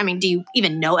conference either. I mean, do you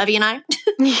even know Evie and I?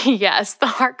 Yes, the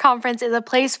Heart Conference is a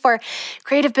place for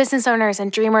creative business owners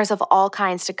and dreamers of all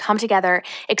kinds to come together,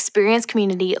 experience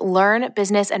community, learn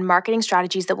business and marketing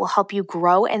strategies that will help you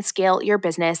grow and scale your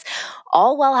business,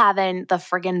 all while having the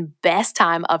friggin' best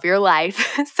time of your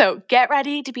life. So get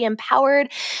ready to be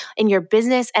empowered in your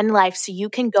business and life so you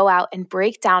can go out and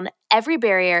break down every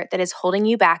barrier that is holding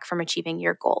you back from achieving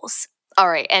your goals. All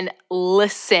right, and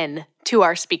listen to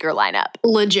our speaker lineup.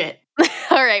 Legit.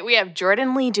 All right, we have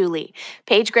Jordan Lee Dooley,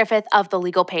 Paige Griffith of The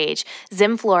Legal Page,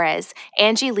 Zim Flores,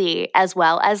 Angie Lee, as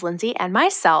well as Lindsay and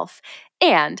myself,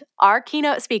 and our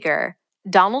keynote speaker,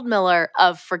 Donald Miller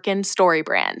of frickin' Story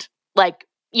Brand. Like,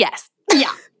 yes.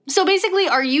 Yeah. So basically,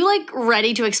 are you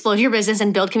ready to explode your business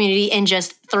and build community in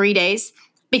just 3 days?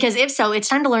 Because if so, it's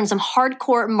time to learn some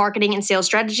hardcore marketing and sales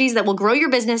strategies that will grow your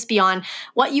business beyond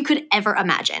what you could ever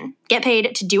imagine. Get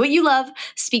paid to do what you love,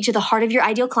 speak to the heart of your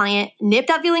ideal client, nip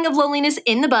that feeling of loneliness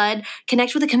in the bud,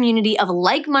 connect with a community of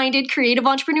like-minded creative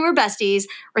entrepreneur besties,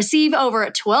 receive over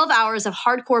 12 hours of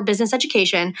hardcore business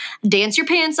education, dance your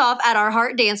pants off at our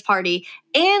Heart Dance Party,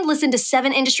 and listen to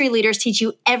 7 industry leaders teach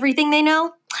you everything they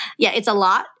know. Yeah, it's a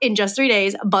lot in just 3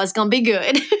 days, but it's gonna be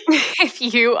good. If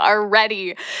you are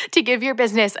ready to give your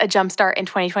business a jumpstart in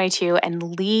 2022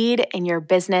 and lead in your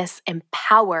business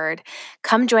empowered,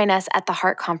 come join us at the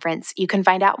Heart Conference. You can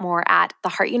find out more at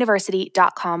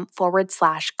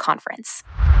theheartuniversity.com/conference.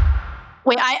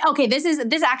 Wait,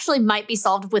 this actually might be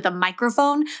solved with a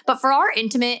microphone, but for our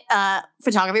intimate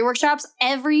photography workshops,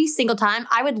 every single time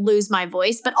I would lose my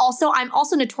voice, but also I'm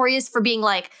also notorious for being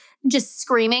just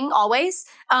screaming always.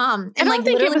 And I don't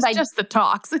think it was just the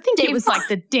talks. I think it was like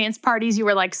the dance parties. You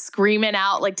were like screaming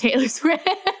out like Taylor Swift.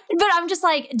 But I'm just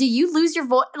like, do you lose your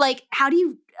voice? Like, how do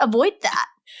you avoid that?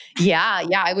 Yeah.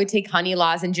 I would take honey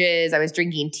lozenges. I was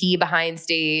drinking tea behind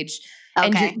stage.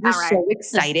 Okay, and you're so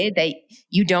excited that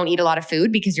you don't eat a lot of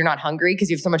food because you're not hungry because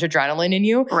you have so much adrenaline in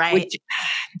you, which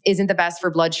isn't the best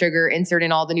for blood sugar. Insert in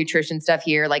all the nutrition stuff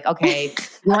here. Like, okay,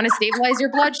 you want to stabilize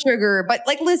your blood sugar, but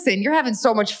like, listen, you're having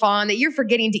so much fun that you're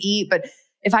forgetting to eat. But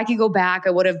if I could go back, I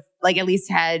would have like at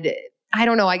least had, I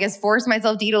don't know, I guess forced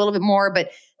myself to eat a little bit more,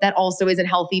 but that also isn't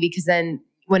healthy because then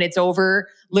when it's over,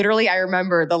 literally, I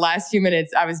remember the last few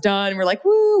minutes I was done. We're like,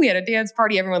 woo, we had a dance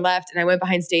party. Everyone left. And I went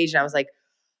behind stage and I was like,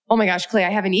 oh my gosh, Clay,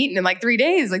 I haven't eaten in like 3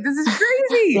 days. Like, this is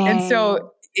crazy. And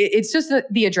so it's just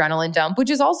the adrenaline dump, which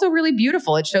is also really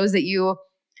beautiful. It shows that you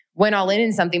went all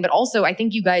in something, but also I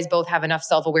think you guys both have enough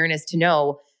self-awareness to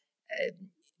know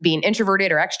being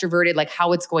introverted or extroverted, like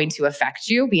how it's going to affect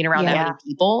you being around that many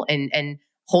people and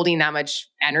holding that much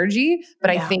energy. But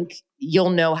I think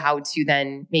you'll know how to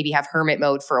then maybe have hermit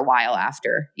mode for a while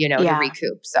after, to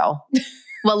recoup. So...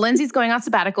 Well, Lindsay's going on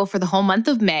sabbatical for the whole month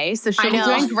of May, so she'll be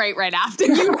doing great right after.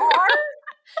 You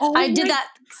are? I did that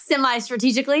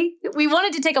semi-strategically. We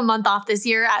wanted to take a month off this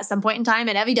year at some point in time,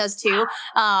 and Evie does too.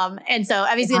 And so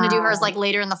Evie's going to do hers like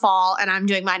later in the fall, and I'm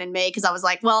doing mine in May because I was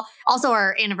like, well, also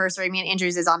our anniversary, me and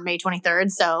Andrew's is on May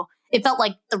 23rd, so it felt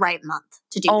like the right month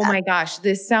to do that. Oh my gosh,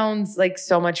 this sounds like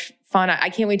so much fun. I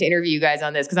can't wait to interview you guys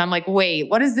on this because I'm like, wait,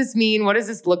 what does this mean? What does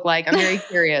this look like? I'm very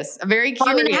curious. I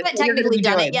haven't technically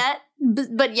done it yet.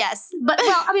 But yes. But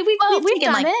well, I mean, we've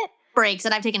taken like breaks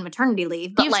and I've taken maternity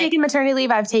leave. But You've taken maternity leave.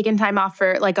 I've taken time off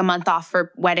for like a month off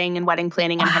for wedding and wedding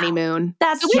planning and honeymoon.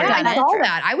 That's true. I saw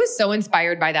that. I was so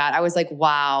inspired by that. I was like,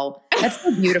 wow, that's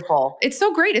so beautiful. It's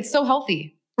so great. It's so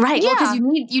healthy. Right. Yeah. Well,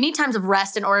 because you need times of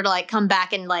rest in order to like come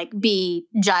back and like be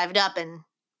jived up and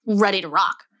ready to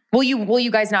rock. Will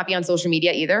you guys not be on social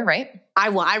media either, right? I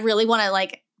will. I really want to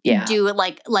like do it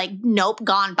like nope,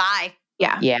 gone, bye.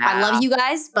 Yeah. I love you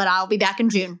guys, but I'll be back in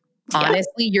June.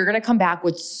 Honestly, you're going to come back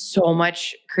with so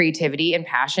much creativity and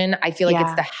passion. I feel like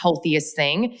it's the healthiest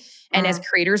thing. And as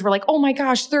creators, we're like, oh my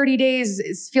gosh, 30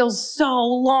 days feels so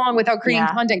long without creating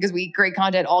content because we create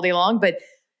content all day long. But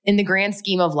in the grand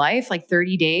scheme of life, like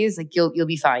 30 days, like you'll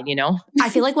be fine, I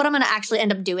feel like what I'm going to actually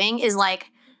end up doing is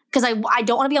like, because I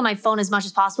don't want to be on my phone as much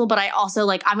as possible, but I also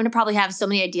like, I'm going to probably have so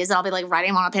many ideas that I'll be like writing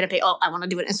them on a pen and paper. Oh, I want to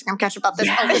do an Instagram catch about this.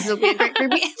 Oh, this is going to be a great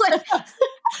creepy. Like,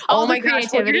 oh my gosh.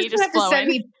 Creativity just flowing. Send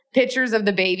me pictures of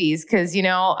the babies because,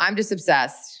 I'm just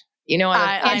obsessed.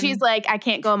 Angie's like, I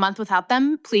can't go a month without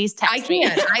them. Please text me. I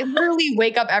can't. I literally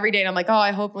wake up every day and I'm like, oh,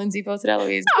 I hope Lindsay posted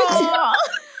Eloise.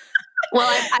 Well,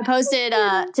 I posted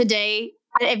today.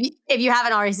 If you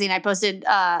haven't already seen, I posted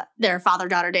their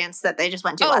father-daughter dance that they just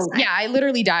went to last night. Yeah, I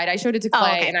literally died. I showed it to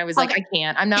Clay and I was like, I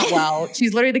can't. I'm not well.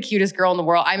 She's literally the cutest girl in the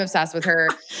world. I'm obsessed with her.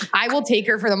 I will take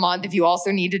her for the month if you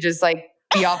also need to just like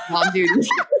be off mom duty.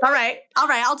 All right.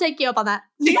 I'll take you up on that.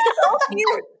 She's so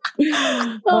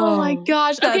cute. Oh my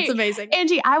gosh. That's amazing.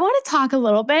 Angie, I want to talk a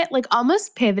little bit, like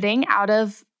almost pivoting out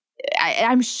of,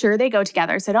 I'm sure they go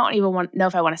together. So I don't even know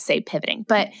if I want to say pivoting,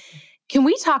 but can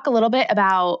we talk a little bit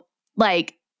about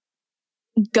like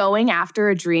going after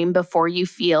a dream before you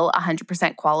feel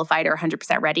 100% qualified or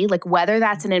 100% ready, like whether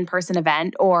that's an in-person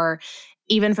event or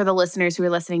even for the listeners who are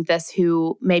listening to this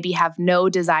who maybe have no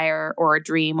desire or a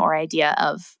dream or idea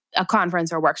of a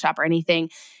conference or workshop or anything.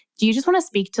 Do you just want to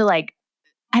speak to like,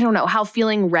 I don't know, how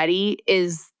feeling ready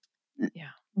is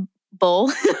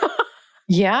bull?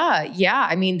 Yeah.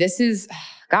 I mean, this is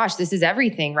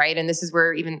everything, right? And this is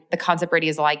where even the concept ready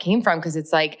is a lie came from because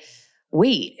it's like,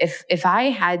 wait, if I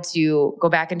had to go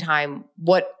back in time,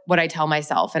 what would I tell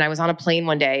myself? And I was on a plane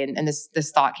one day and this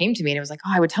thought came to me and it was like,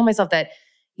 oh, I would tell myself that,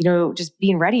 just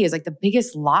being ready is like the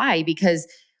biggest lie because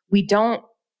we don't,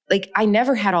 like, I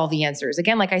never had all the answers.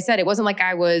 Again, like I said, it wasn't like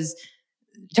I was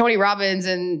Tony Robbins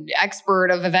and expert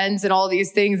of events and all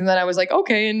these things. And then I was like,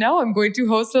 okay, and now I'm going to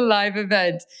host a live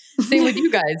event. Same with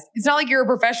you guys. It's not like you're a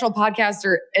professional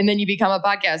podcaster and then you become a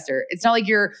podcaster. It's not like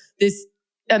you're this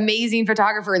amazing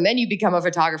photographer and then you become a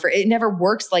photographer. It never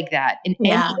works like that in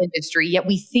any industry, yet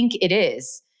we think it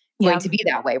is going to be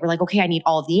that way. We're like, okay, I need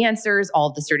all of the answers, all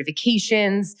of the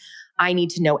certifications. I need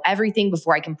to know everything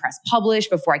before I can press publish,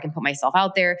 before I can put myself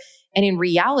out there. And in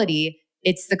reality,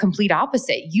 it's the complete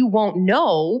opposite. You won't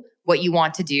know what you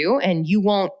want to do and you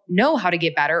won't know how to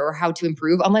get better or how to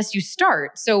improve unless you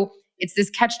start. So it's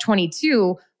this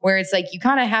catch-22 where it's like, you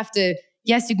kind of have to,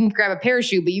 yes, you can grab a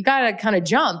parachute, but you got to kind of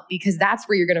jump because that's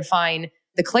where you're going to find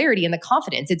the clarity and the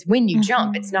confidence. It's when you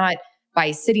jump. It's not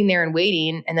by sitting there and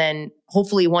waiting. And then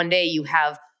hopefully one day you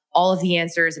have all of the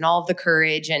answers and all of the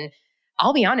courage. And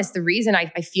I'll be honest, the reason I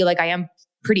feel like I am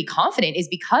pretty confident is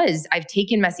because I've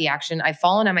taken messy action. I've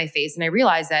fallen on my face and I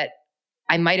realized that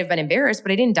I might have been embarrassed,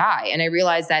 but I didn't die. And I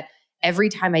realized that every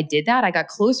time I did that, I got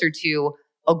closer to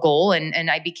a goal and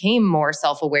I became more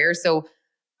self-aware. So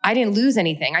I didn't lose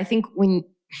anything. I think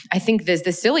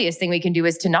the silliest thing we can do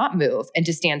is to not move and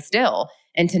to stand still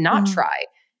and to not try.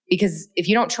 Because if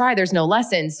you don't try, there's no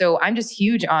lesson. So I'm just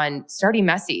huge on starting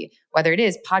messy, whether it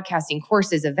is podcasting,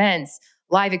 courses, events,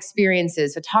 live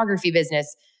experiences, photography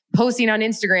business, posting on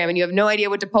Instagram, and you have no idea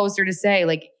what to post or to say.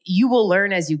 Like, you will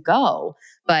learn as you go.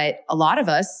 But a lot of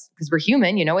us, because we're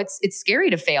human, it's scary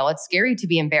to fail. It's scary to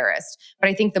be embarrassed. But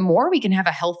I think the more we can have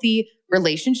a healthy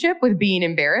relationship with being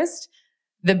embarrassed,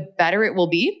 the better it will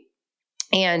be.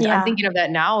 And I'm thinking of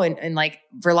that now. And like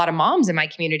for a lot of moms in my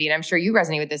community, and I'm sure you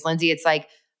resonate with this, Lindsay, it's like,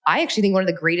 I actually think one of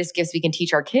the greatest gifts we can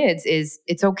teach our kids is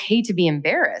it's okay to be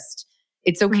embarrassed.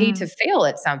 It's okay to fail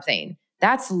at something.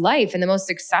 That's life. And the most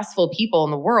successful people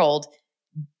in the world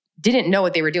didn't know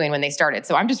what they were doing when they started.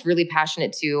 So I'm just really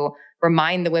passionate to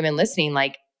remind the women listening,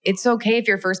 like, it's okay if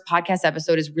your first podcast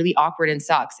episode is really awkward and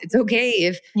sucks. It's okay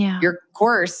if your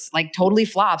course like totally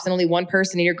flops and only one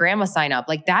person and your grandma sign up.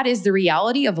 Like, that is the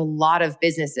reality of a lot of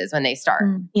businesses when they start.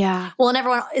 Yeah. Well, and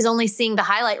everyone is only seeing the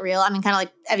highlight reel. I mean, kind of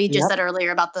like Evie just said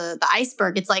earlier about the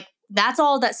iceberg. It's like, that's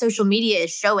all that social media is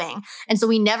showing. And so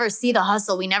we never see the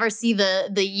hustle. We never see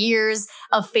the years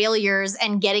of failures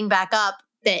and getting back up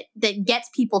that gets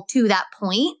people to that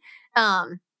point.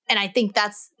 And I think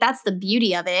that's the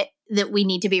beauty of it that we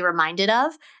need to be reminded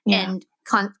of and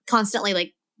constantly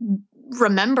like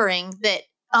remembering that,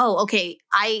 oh, okay,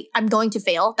 I'm going to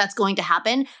fail. That's going to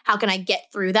happen. How can I get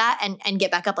through that and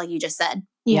get back up like you just said?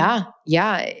 Yeah.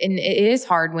 And it is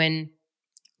hard when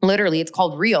literally it's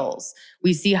called reels.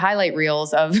 We see highlight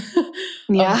reels of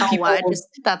people.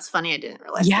 That's funny. I didn't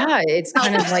realize that. It's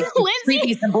kind of like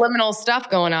creepy subliminal stuff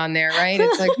going on there, right?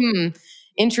 It's like,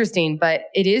 interesting, but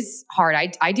it is hard.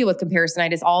 I deal with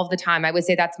comparisonitis all of the time. I would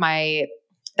say that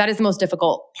is the most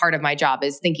difficult part of my job,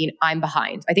 is thinking I'm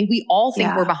behind. I think we all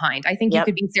think we're behind. I think you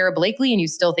could be Sarah Blakely and you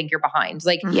still think you're behind.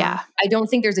 Like, I don't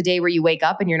think there's a day where you wake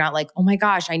up and you're not like, oh my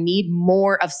gosh, I need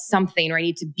more of something, or I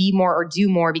need to be more or do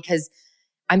more because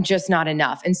I'm just not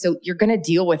enough. And so you're going to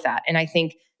deal with that. And I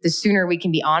think the sooner we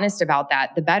can be honest about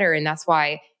that, the better. And that's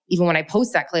why even when I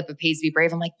post that clip of Pays to Be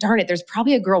Brave, I'm like, darn it, there's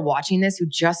probably a girl watching this who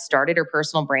just started her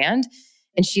personal brand.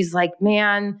 And she's like,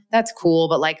 man, that's cool,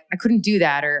 but like, I couldn't do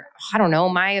that. Or I don't know,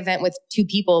 my event with 2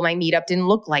 people, my meetup didn't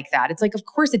look like that. It's like, of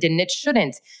course it didn't. It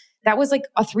shouldn't. That was like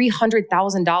a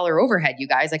 $300,000 overhead, you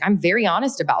guys. Like, I'm very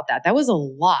honest about that. That was a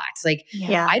lot. Like,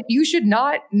 you should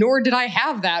not, nor did I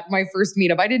have that my first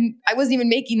meetup. I wasn't even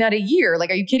making that a year. Like,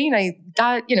 are you kidding? I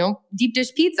got, deep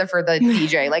dish pizza for the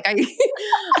DJ. Like, I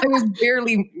was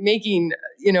barely making,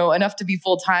 enough to be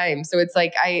full time. So it's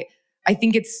like, I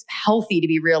think it's healthy to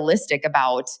be realistic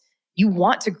about, you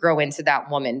want to grow into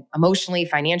that woman emotionally,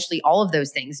 financially, all of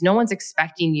those things. No one's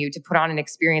expecting you to put on an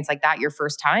experience like that your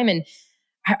first time. And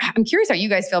I'm curious how you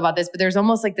guys feel about this, but there's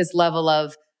almost like this level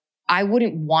of, I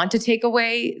wouldn't want to take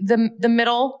away the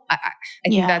middle. I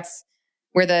think that's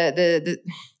where it's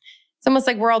almost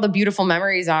like where all the beautiful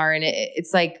memories are. And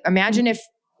it's like, imagine if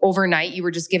overnight you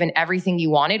were just given everything you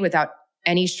wanted without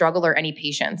any struggle or any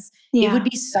patience. It would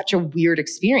be such a weird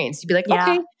experience. You'd be like,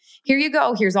 okay, here you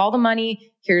go. Here's all the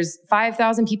money. Here's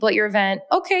 5,000 people at your event.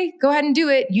 Okay, go ahead and do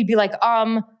it. You'd be like,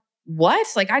 what?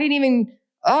 Like, I didn't even...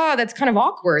 oh, that's kind of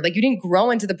awkward. Like, you didn't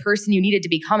grow into the person you needed to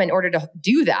become in order to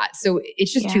do that. So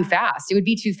it's just too fast. It would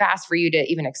be too fast for you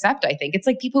to even accept, I think. It's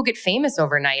like people who get famous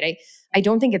overnight. I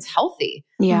don't think it's healthy.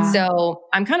 So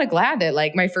I'm kind of glad that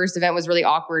like my first event was really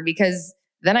awkward, because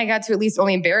then I got to at least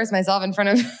only embarrass myself in front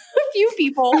of a few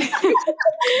people,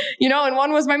 and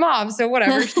one was my mom. So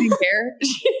whatever, she didn't care.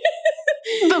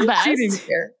 The best. She didn't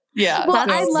care. Yeah. Well,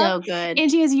 I love, so good.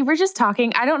 Angie, as you were just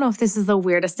talking, I don't know if this is the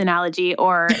weirdest analogy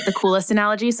or the coolest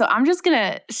analogy. So I'm just going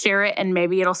to share it and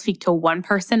maybe it'll speak to one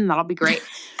person and that'll be great.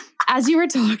 As you were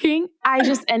talking,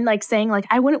 saying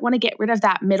I wouldn't want to get rid of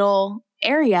that middle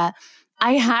area.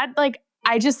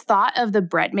 I just thought of the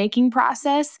bread making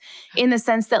process in the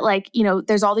sense that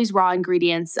there's all these raw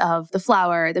ingredients of the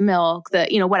flour, the milk,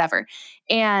 whatever.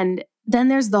 And then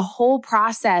there's the whole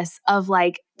process of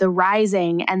the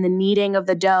rising and the kneading of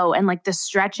the dough and the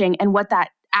stretching. And what that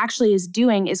actually is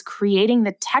doing is creating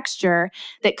the texture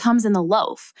that comes in the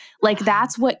loaf.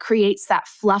 That's what creates that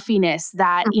fluffiness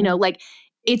that,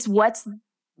 it's what's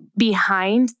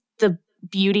behind the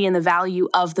beauty and the value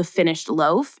of the finished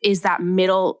loaf is that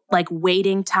middle,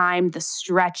 waiting time, the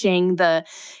stretching, the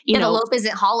loaf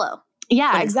isn't hollow.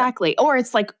 Yeah, exactly. Or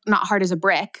it's like not hard as a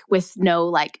brick with no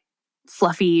like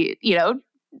fluffy,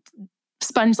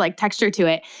 sponge-like texture to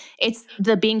it. It's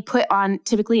the being put on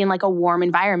typically in like a warm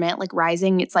environment, like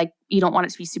rising. It's like you don't want it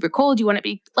to be super cold. You want it to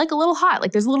be like a little hot.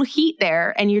 Like there's a little heat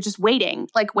there and you're just waiting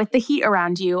like with the heat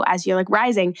around you as you're like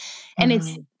rising. And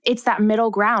it's that middle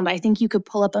ground. I think you could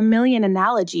pull up a million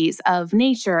analogies of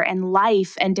nature and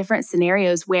life and different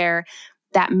scenarios where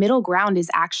that middle ground is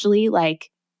actually like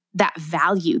that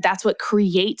value. That's what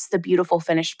creates the beautiful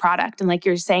finished product. And like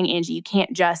you're saying, Angie, you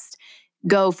can't just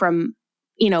go from,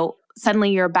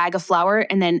 suddenly you're a bag of flour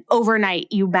and then overnight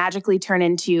you magically turn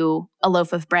into a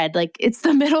loaf of bread. Like it's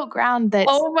the middle ground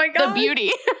that's the beauty.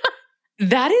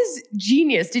 That is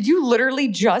genius. Did you literally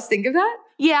just think of that?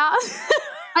 Yeah.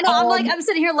 I know. I'm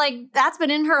sitting here like that's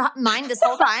been in her mind this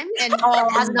whole time and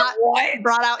has not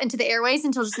brought out into the airways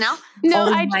until just now. No,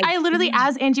 I literally,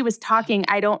 as Angie was talking,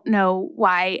 I don't know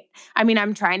why. I mean,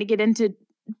 I'm trying to get into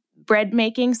bread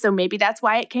making, so maybe that's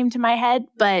why it came to my head,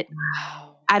 but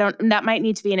that might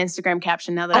need to be an Instagram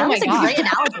caption now that that's a great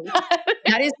analogy.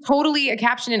 That is totally a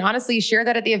caption. And honestly, share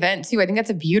that at the event too. I think that's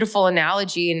a beautiful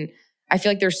analogy. And I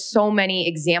feel like there's so many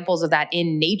examples of that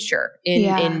in nature,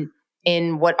 in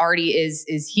what already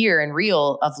is here and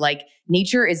real of like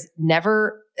nature is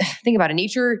never, think about it.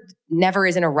 Nature never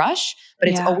is in a rush, but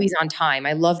it's always on time.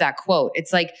 I love that quote.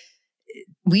 It's like,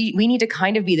 we need to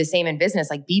kind of be the same in business.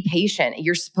 Like be patient.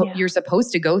 You're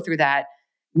supposed to go through that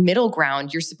middle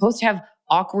ground. You're supposed to have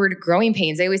awkward growing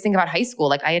pains. I always think about high school.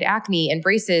 Like I had acne and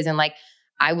braces and like,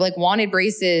 I like wanted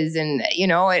braces and,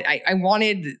 I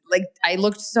wanted, like, I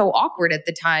looked so awkward at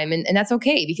the time and that's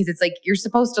okay because it's like, you're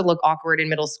supposed to look awkward in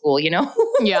middle school,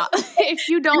 Yeah. If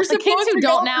you don't, the kids who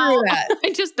don't now,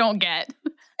 I just don't get.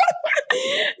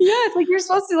 It's like, you're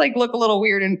supposed to like look a little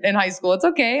weird in high school. It's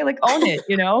okay. Like own it,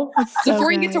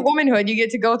 Before you get to womanhood, you get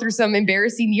to go through some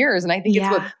embarrassing years. And I think it's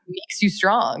what makes you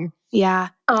strong. Yeah.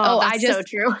 That's so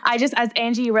true. I just, as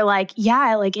Angie, you were like,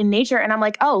 like in nature. And I'm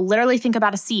like, literally think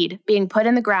about a seed being put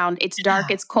in the ground. It's dark,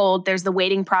 it's cold. There's the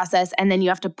waiting process. And then you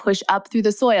have to push up through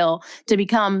the soil to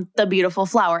become the beautiful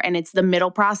flower. And it's the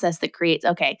middle process that creates,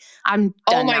 I'm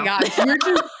done now. Gosh.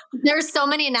 There's so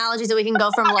many analogies that we can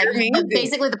go from like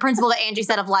basically the principle that Angie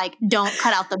said of like, don't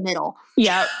cut out the middle.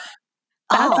 Yep.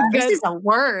 This is a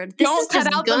word. Don't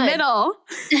cut out the middle.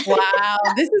 Wow.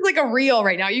 This is like a reel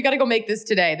right now. You got to go make this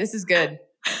today. This is good.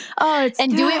 Do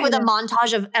it with a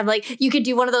montage of like, you could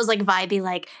do one of those like vibey,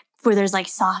 like where there's like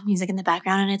soft music in the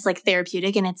background and it's like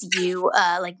therapeutic and it's you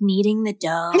like kneading the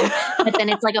dough. But then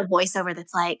it's like a voiceover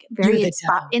that's like very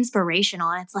inspirational.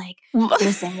 And it's like,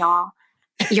 listen, y'all,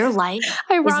 your life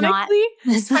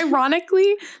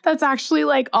Ironically, that's actually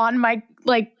like on my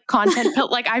like content.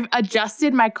 Like I've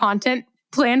adjusted my content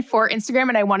plan for Instagram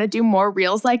and I want to do more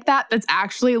reels like that. That's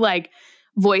actually like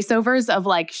voiceovers of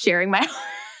like sharing my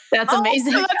That's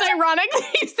amazing. That's ironic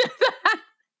that you said that.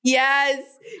 Yes.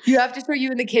 You have to show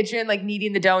you in the kitchen, like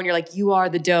kneading the dough and you're like, you are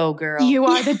the dough, girl. You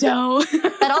are the dough.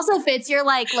 That also fits your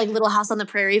like Little House on the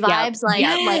Prairie vibes,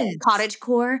 like cottage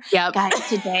core. Yep. Guys,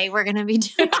 today we're going to be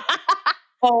doing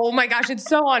Oh my gosh, it's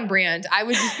so on brand. I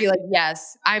would just be like,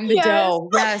 yes, I'm the dough.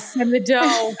 Yes, I'm the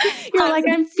dough. You're like,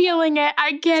 I'm feeling it.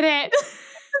 I get it.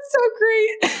 That's so great.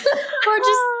 We're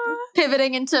just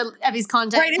pivoting into Evie's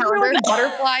content calendar. Right, the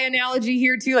butterfly analogy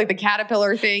here too, like the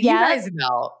caterpillar thing. Yep. You guys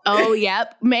know. Oh,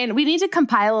 yep. Man, we need to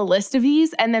compile a list of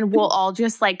these and then we'll all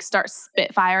just like start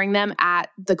spitfiring them at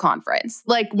the conference.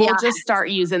 Like we'll just start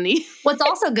using these. What's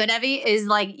also good, Evie, is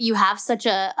like you have such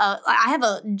I have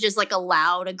just like a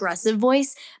loud, aggressive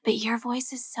voice, but your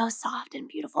voice is so soft and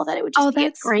beautiful that it would just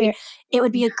be great. Fair. It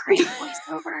would be a great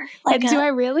voiceover. Like, do I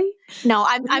really? No,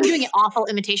 I'm doing an awful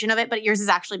imitation of it, but yours is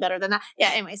actually better than that.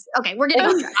 Yeah. Anyways, okay, we're getting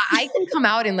on track. I can come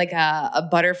out in like a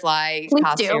butterfly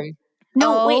costume.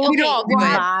 No, wait. Okay, we'll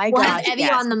have Evie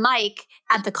on the mic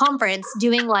at the conference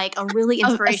doing like a really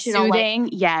inspirational, soothing,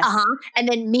 yes. And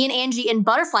then me and Angie in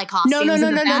butterfly costumes.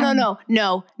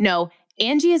 No.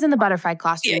 Angie is in the butterfly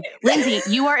costume. Lindsay,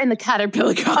 you are in the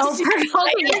caterpillar costume.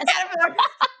 Yes.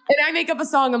 And I make up a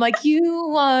song. I'm like,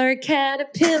 you are a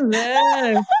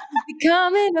caterpillar,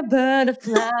 becoming a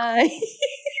butterfly.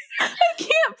 I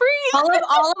can't breathe.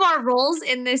 All of our roles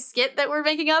in this skit that we're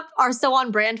making up are so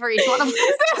on brand for each one of us.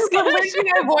 What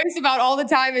we our voice about all the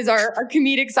time is our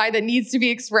comedic side that needs to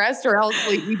be expressed, or else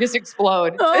we just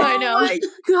explode. Oh, I know. My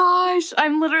gosh,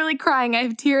 I'm literally crying. I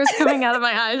have tears coming out of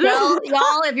my eyes. Well,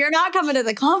 y'all, if you're not coming to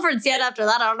the conference yet after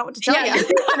that, I don't know what to tell you.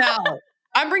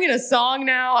 I'm bringing a song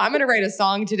now. I'm going to write a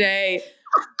song today.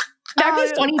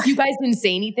 That'd be funny if you guys didn't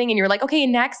say anything and you're like, okay,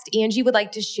 next, Angie would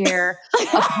like to share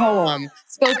a poem,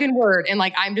 spoken word. And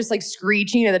like, I'm just like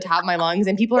screeching at the top of my lungs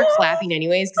and people are clapping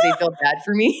anyways because they feel bad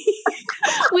for me.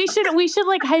 We should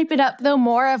like hype it up though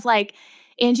more of like,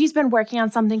 Angie's been working on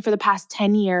something for the past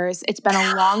 10 years. It's been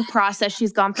a long process.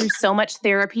 She's gone through so much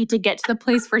therapy to get to the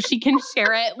place where she can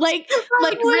share it. Like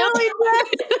really.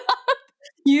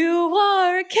 You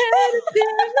are a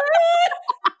caterpillar,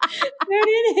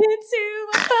 turning into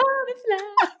a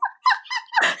butterfly.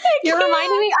 You're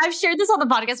reminding me, I've shared this on the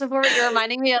podcast before, but you're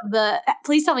reminding me of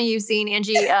please tell me you've seen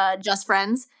Angie, Just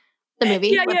Friends, the movie.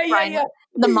 Yeah.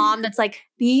 The mom that's like,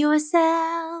 be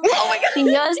yourself. Oh my God. Be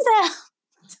yourself.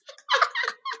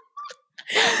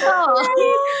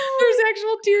 There's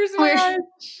actual tears in my eyes.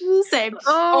 Same.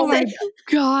 Oh my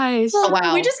gosh. Oh,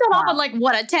 wow. We just got off on like,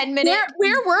 what, a 10-minute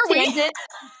Where were we? tangent?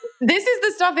 This is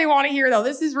the stuff they want to hear, though.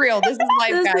 This is real. This is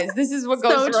life, guys. This is what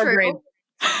goes through our brain.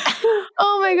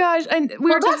 Oh my gosh. And that's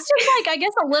just like, I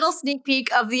guess, a little sneak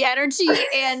peek of the energy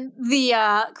and the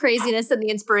craziness and the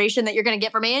inspiration that you're going to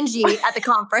get from Angie at the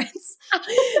conference.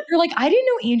 You're like, I didn't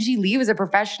know Angie Lee was a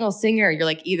professional singer. You're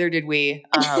like, either did we.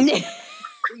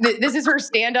 This is her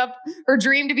stand-up. Her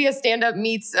dream to be a stand-up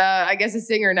meets, I guess, a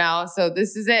singer now. So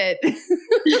this is it.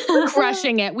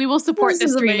 Crushing it. We will support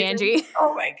this dream, Angie.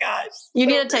 Oh my gosh. You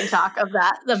need a TikTok of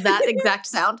that exact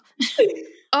sound.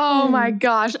 Oh my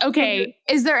gosh. Okay.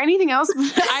 Is there anything else?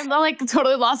 I'm like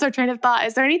totally lost our train of thought.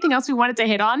 Is there anything else we wanted to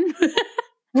hit on?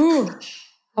 Ooh.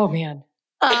 Oh man.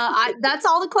 That's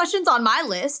all the questions on my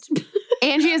list.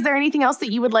 Angie, is there anything else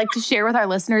that you would like to share with our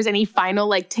listeners? Any final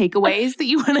like takeaways that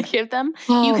you want to give them?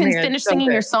 You can finish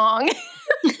singing your song.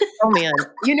 Oh man.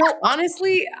 You know,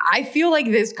 honestly, I feel like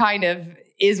this kind of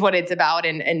is what it's about.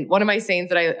 And one of my sayings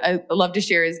that I love to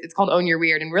share is it's called Own Your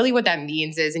Weird. And really what that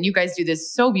means is, and you guys do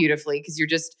this so beautifully because you're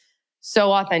just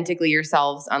so authentically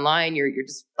yourselves online. You're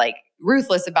just like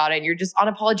ruthless about it. And you're just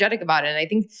unapologetic about it. And I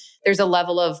think there's a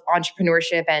level of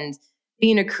entrepreneurship and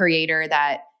being a creator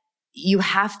that you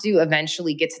have to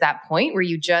eventually get to that point where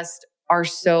you just are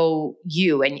so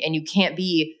you and you can't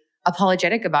be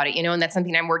apologetic about it, you know, and that's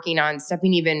something I'm working on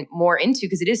stepping even more into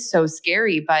because it is so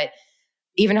scary. But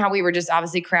even how we were just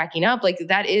obviously cracking up, like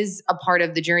that is a part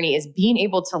of the journey is being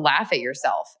able to laugh at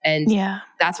yourself. And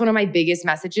that's one of my biggest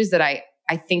messages that I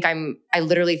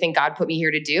literally think God put me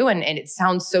here to do. And it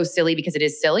sounds so silly because it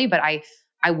is silly, but I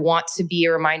want to be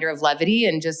a reminder of levity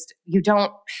and just,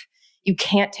 you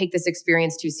can't take this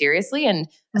experience too seriously and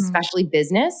especially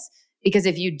business, because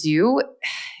if you do,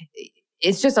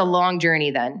 it's just a long journey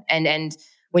then. And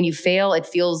when you fail, it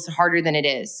feels harder than it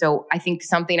is. So I think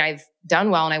something I've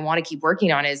done well and I want to keep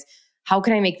working on is how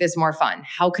can I make this more fun?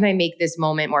 How can I make this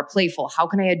moment more playful? How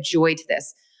can I add joy to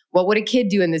this? What would a kid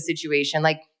do in this situation?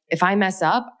 Like if I mess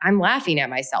up, I'm laughing at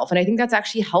myself. And I think that's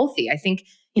actually healthy. I think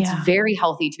it's very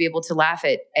healthy to be able to laugh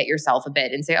at yourself a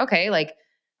bit and say, okay, like,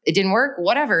 it didn't work,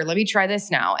 whatever, let me try this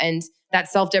now. And that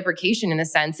self-deprecation in a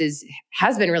sense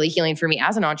has been really healing for me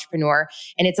as an entrepreneur.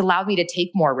 And it's allowed me to take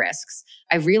more risks.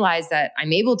 I've realized that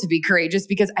I'm able to be courageous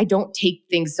because I don't take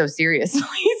things so seriously.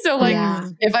 So like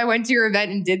if I went to your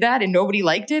event and did that and nobody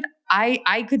liked it,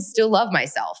 I could still love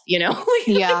myself, you know?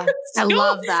 I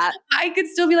love that. I could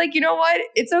still be like, you know what?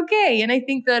 It's okay. And I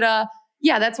think that,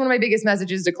 that's one of my biggest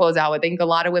messages to close out with. I think a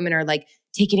lot of women are like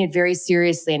taking it very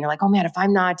seriously. And they're like, oh man, if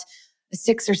I'm not a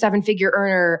 6 or 7 figure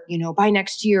earner, you know, by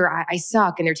next year, I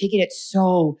suck. And they're taking it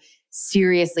so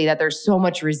seriously that there's so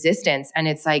much resistance. And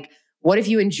it's like, what if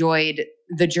you enjoyed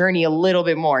the journey a little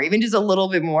bit more, even just a little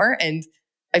bit more? And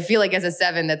I feel like as a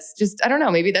 7, that's just, I don't know,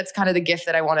 maybe that's kind of the gift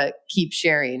that I want to keep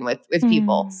sharing with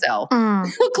people. So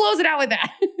we'll close it out with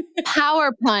that.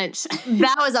 Power punch.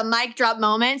 That was a mic drop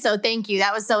moment. So thank you.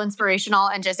 That was so inspirational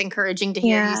and just encouraging to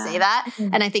hear you say that.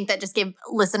 And I think that just gave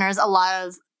listeners a lot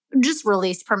of just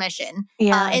released permission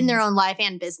in their own life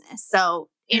and business. So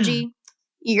Angie,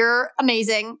 you're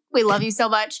amazing. We love you so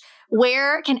much.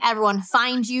 Where can everyone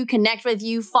find you, connect with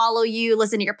you, follow you,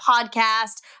 listen to your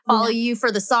podcast, follow you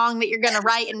for the song that you're going to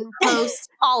write and post,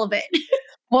 all of it?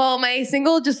 Well, my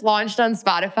single just launched on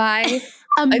Spotify.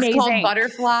 Amazing. It's called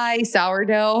Butterfly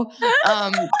Sourdough.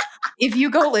 If you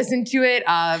go listen to it,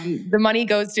 the money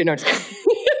goes to,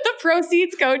 the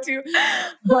proceeds go to.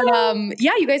 But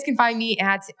you guys can find me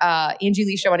at Angie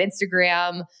Lee Show on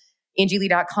Instagram,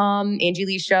 angielee.com, Angie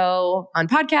Lee Show on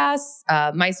podcasts,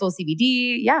 My Soul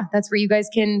CBD. Yeah, that's where you guys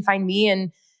can find me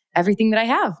and everything that I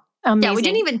have. Amazing. Yeah, we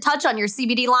didn't even touch on your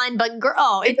CBD line, but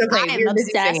girl, it's okay. I am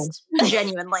obsessed.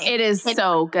 Genuinely. It is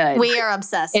so good. We are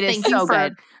obsessed. It is Thank you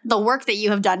for the work that you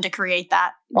have done to create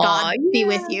that. God be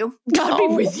with you. God be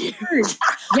with you.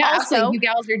 Yeah, also, if you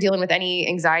gals are dealing with any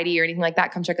anxiety or anything like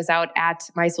that, come check us out at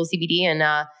My Soul CBD.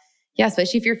 And yeah,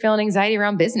 especially if you're feeling anxiety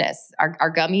around business,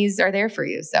 our gummies are there for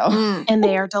you. So, and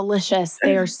they are delicious.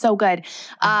 They are so good.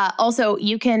 Also,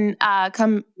 you can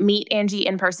come meet Angie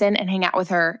in person and hang out with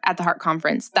her at the Heart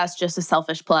Conference. That's just a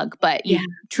selfish plug, but you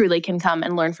truly can come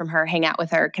and learn from her, hang out with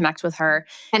her, connect with her,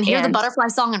 and hear the butterfly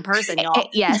song in person, y'all.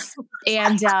 Yes,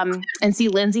 and see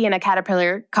Lindsay in a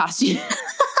caterpillar costume.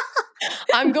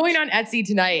 I'm going on Etsy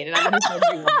tonight, and I'm going to send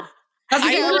you one.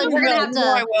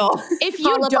 I will. If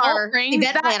you don't bring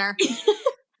event planner.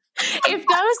 If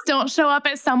those don't show up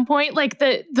at some point, like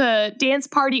the dance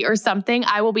party or something,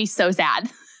 I will be so sad.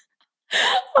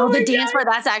 The dance party,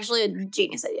 that's actually a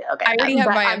genius idea. Okay. I already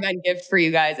have my gift for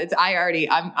you guys.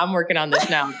 I'm working on this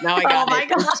now. Now I got it. Oh my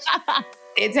gosh.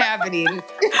 It's happening.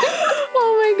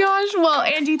 Oh my gosh. Well,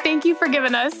 Angie, thank you for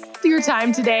giving us your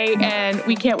time today. And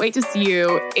we can't wait to see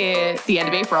you at the end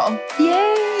of April.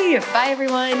 Yay. Bye,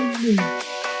 everyone.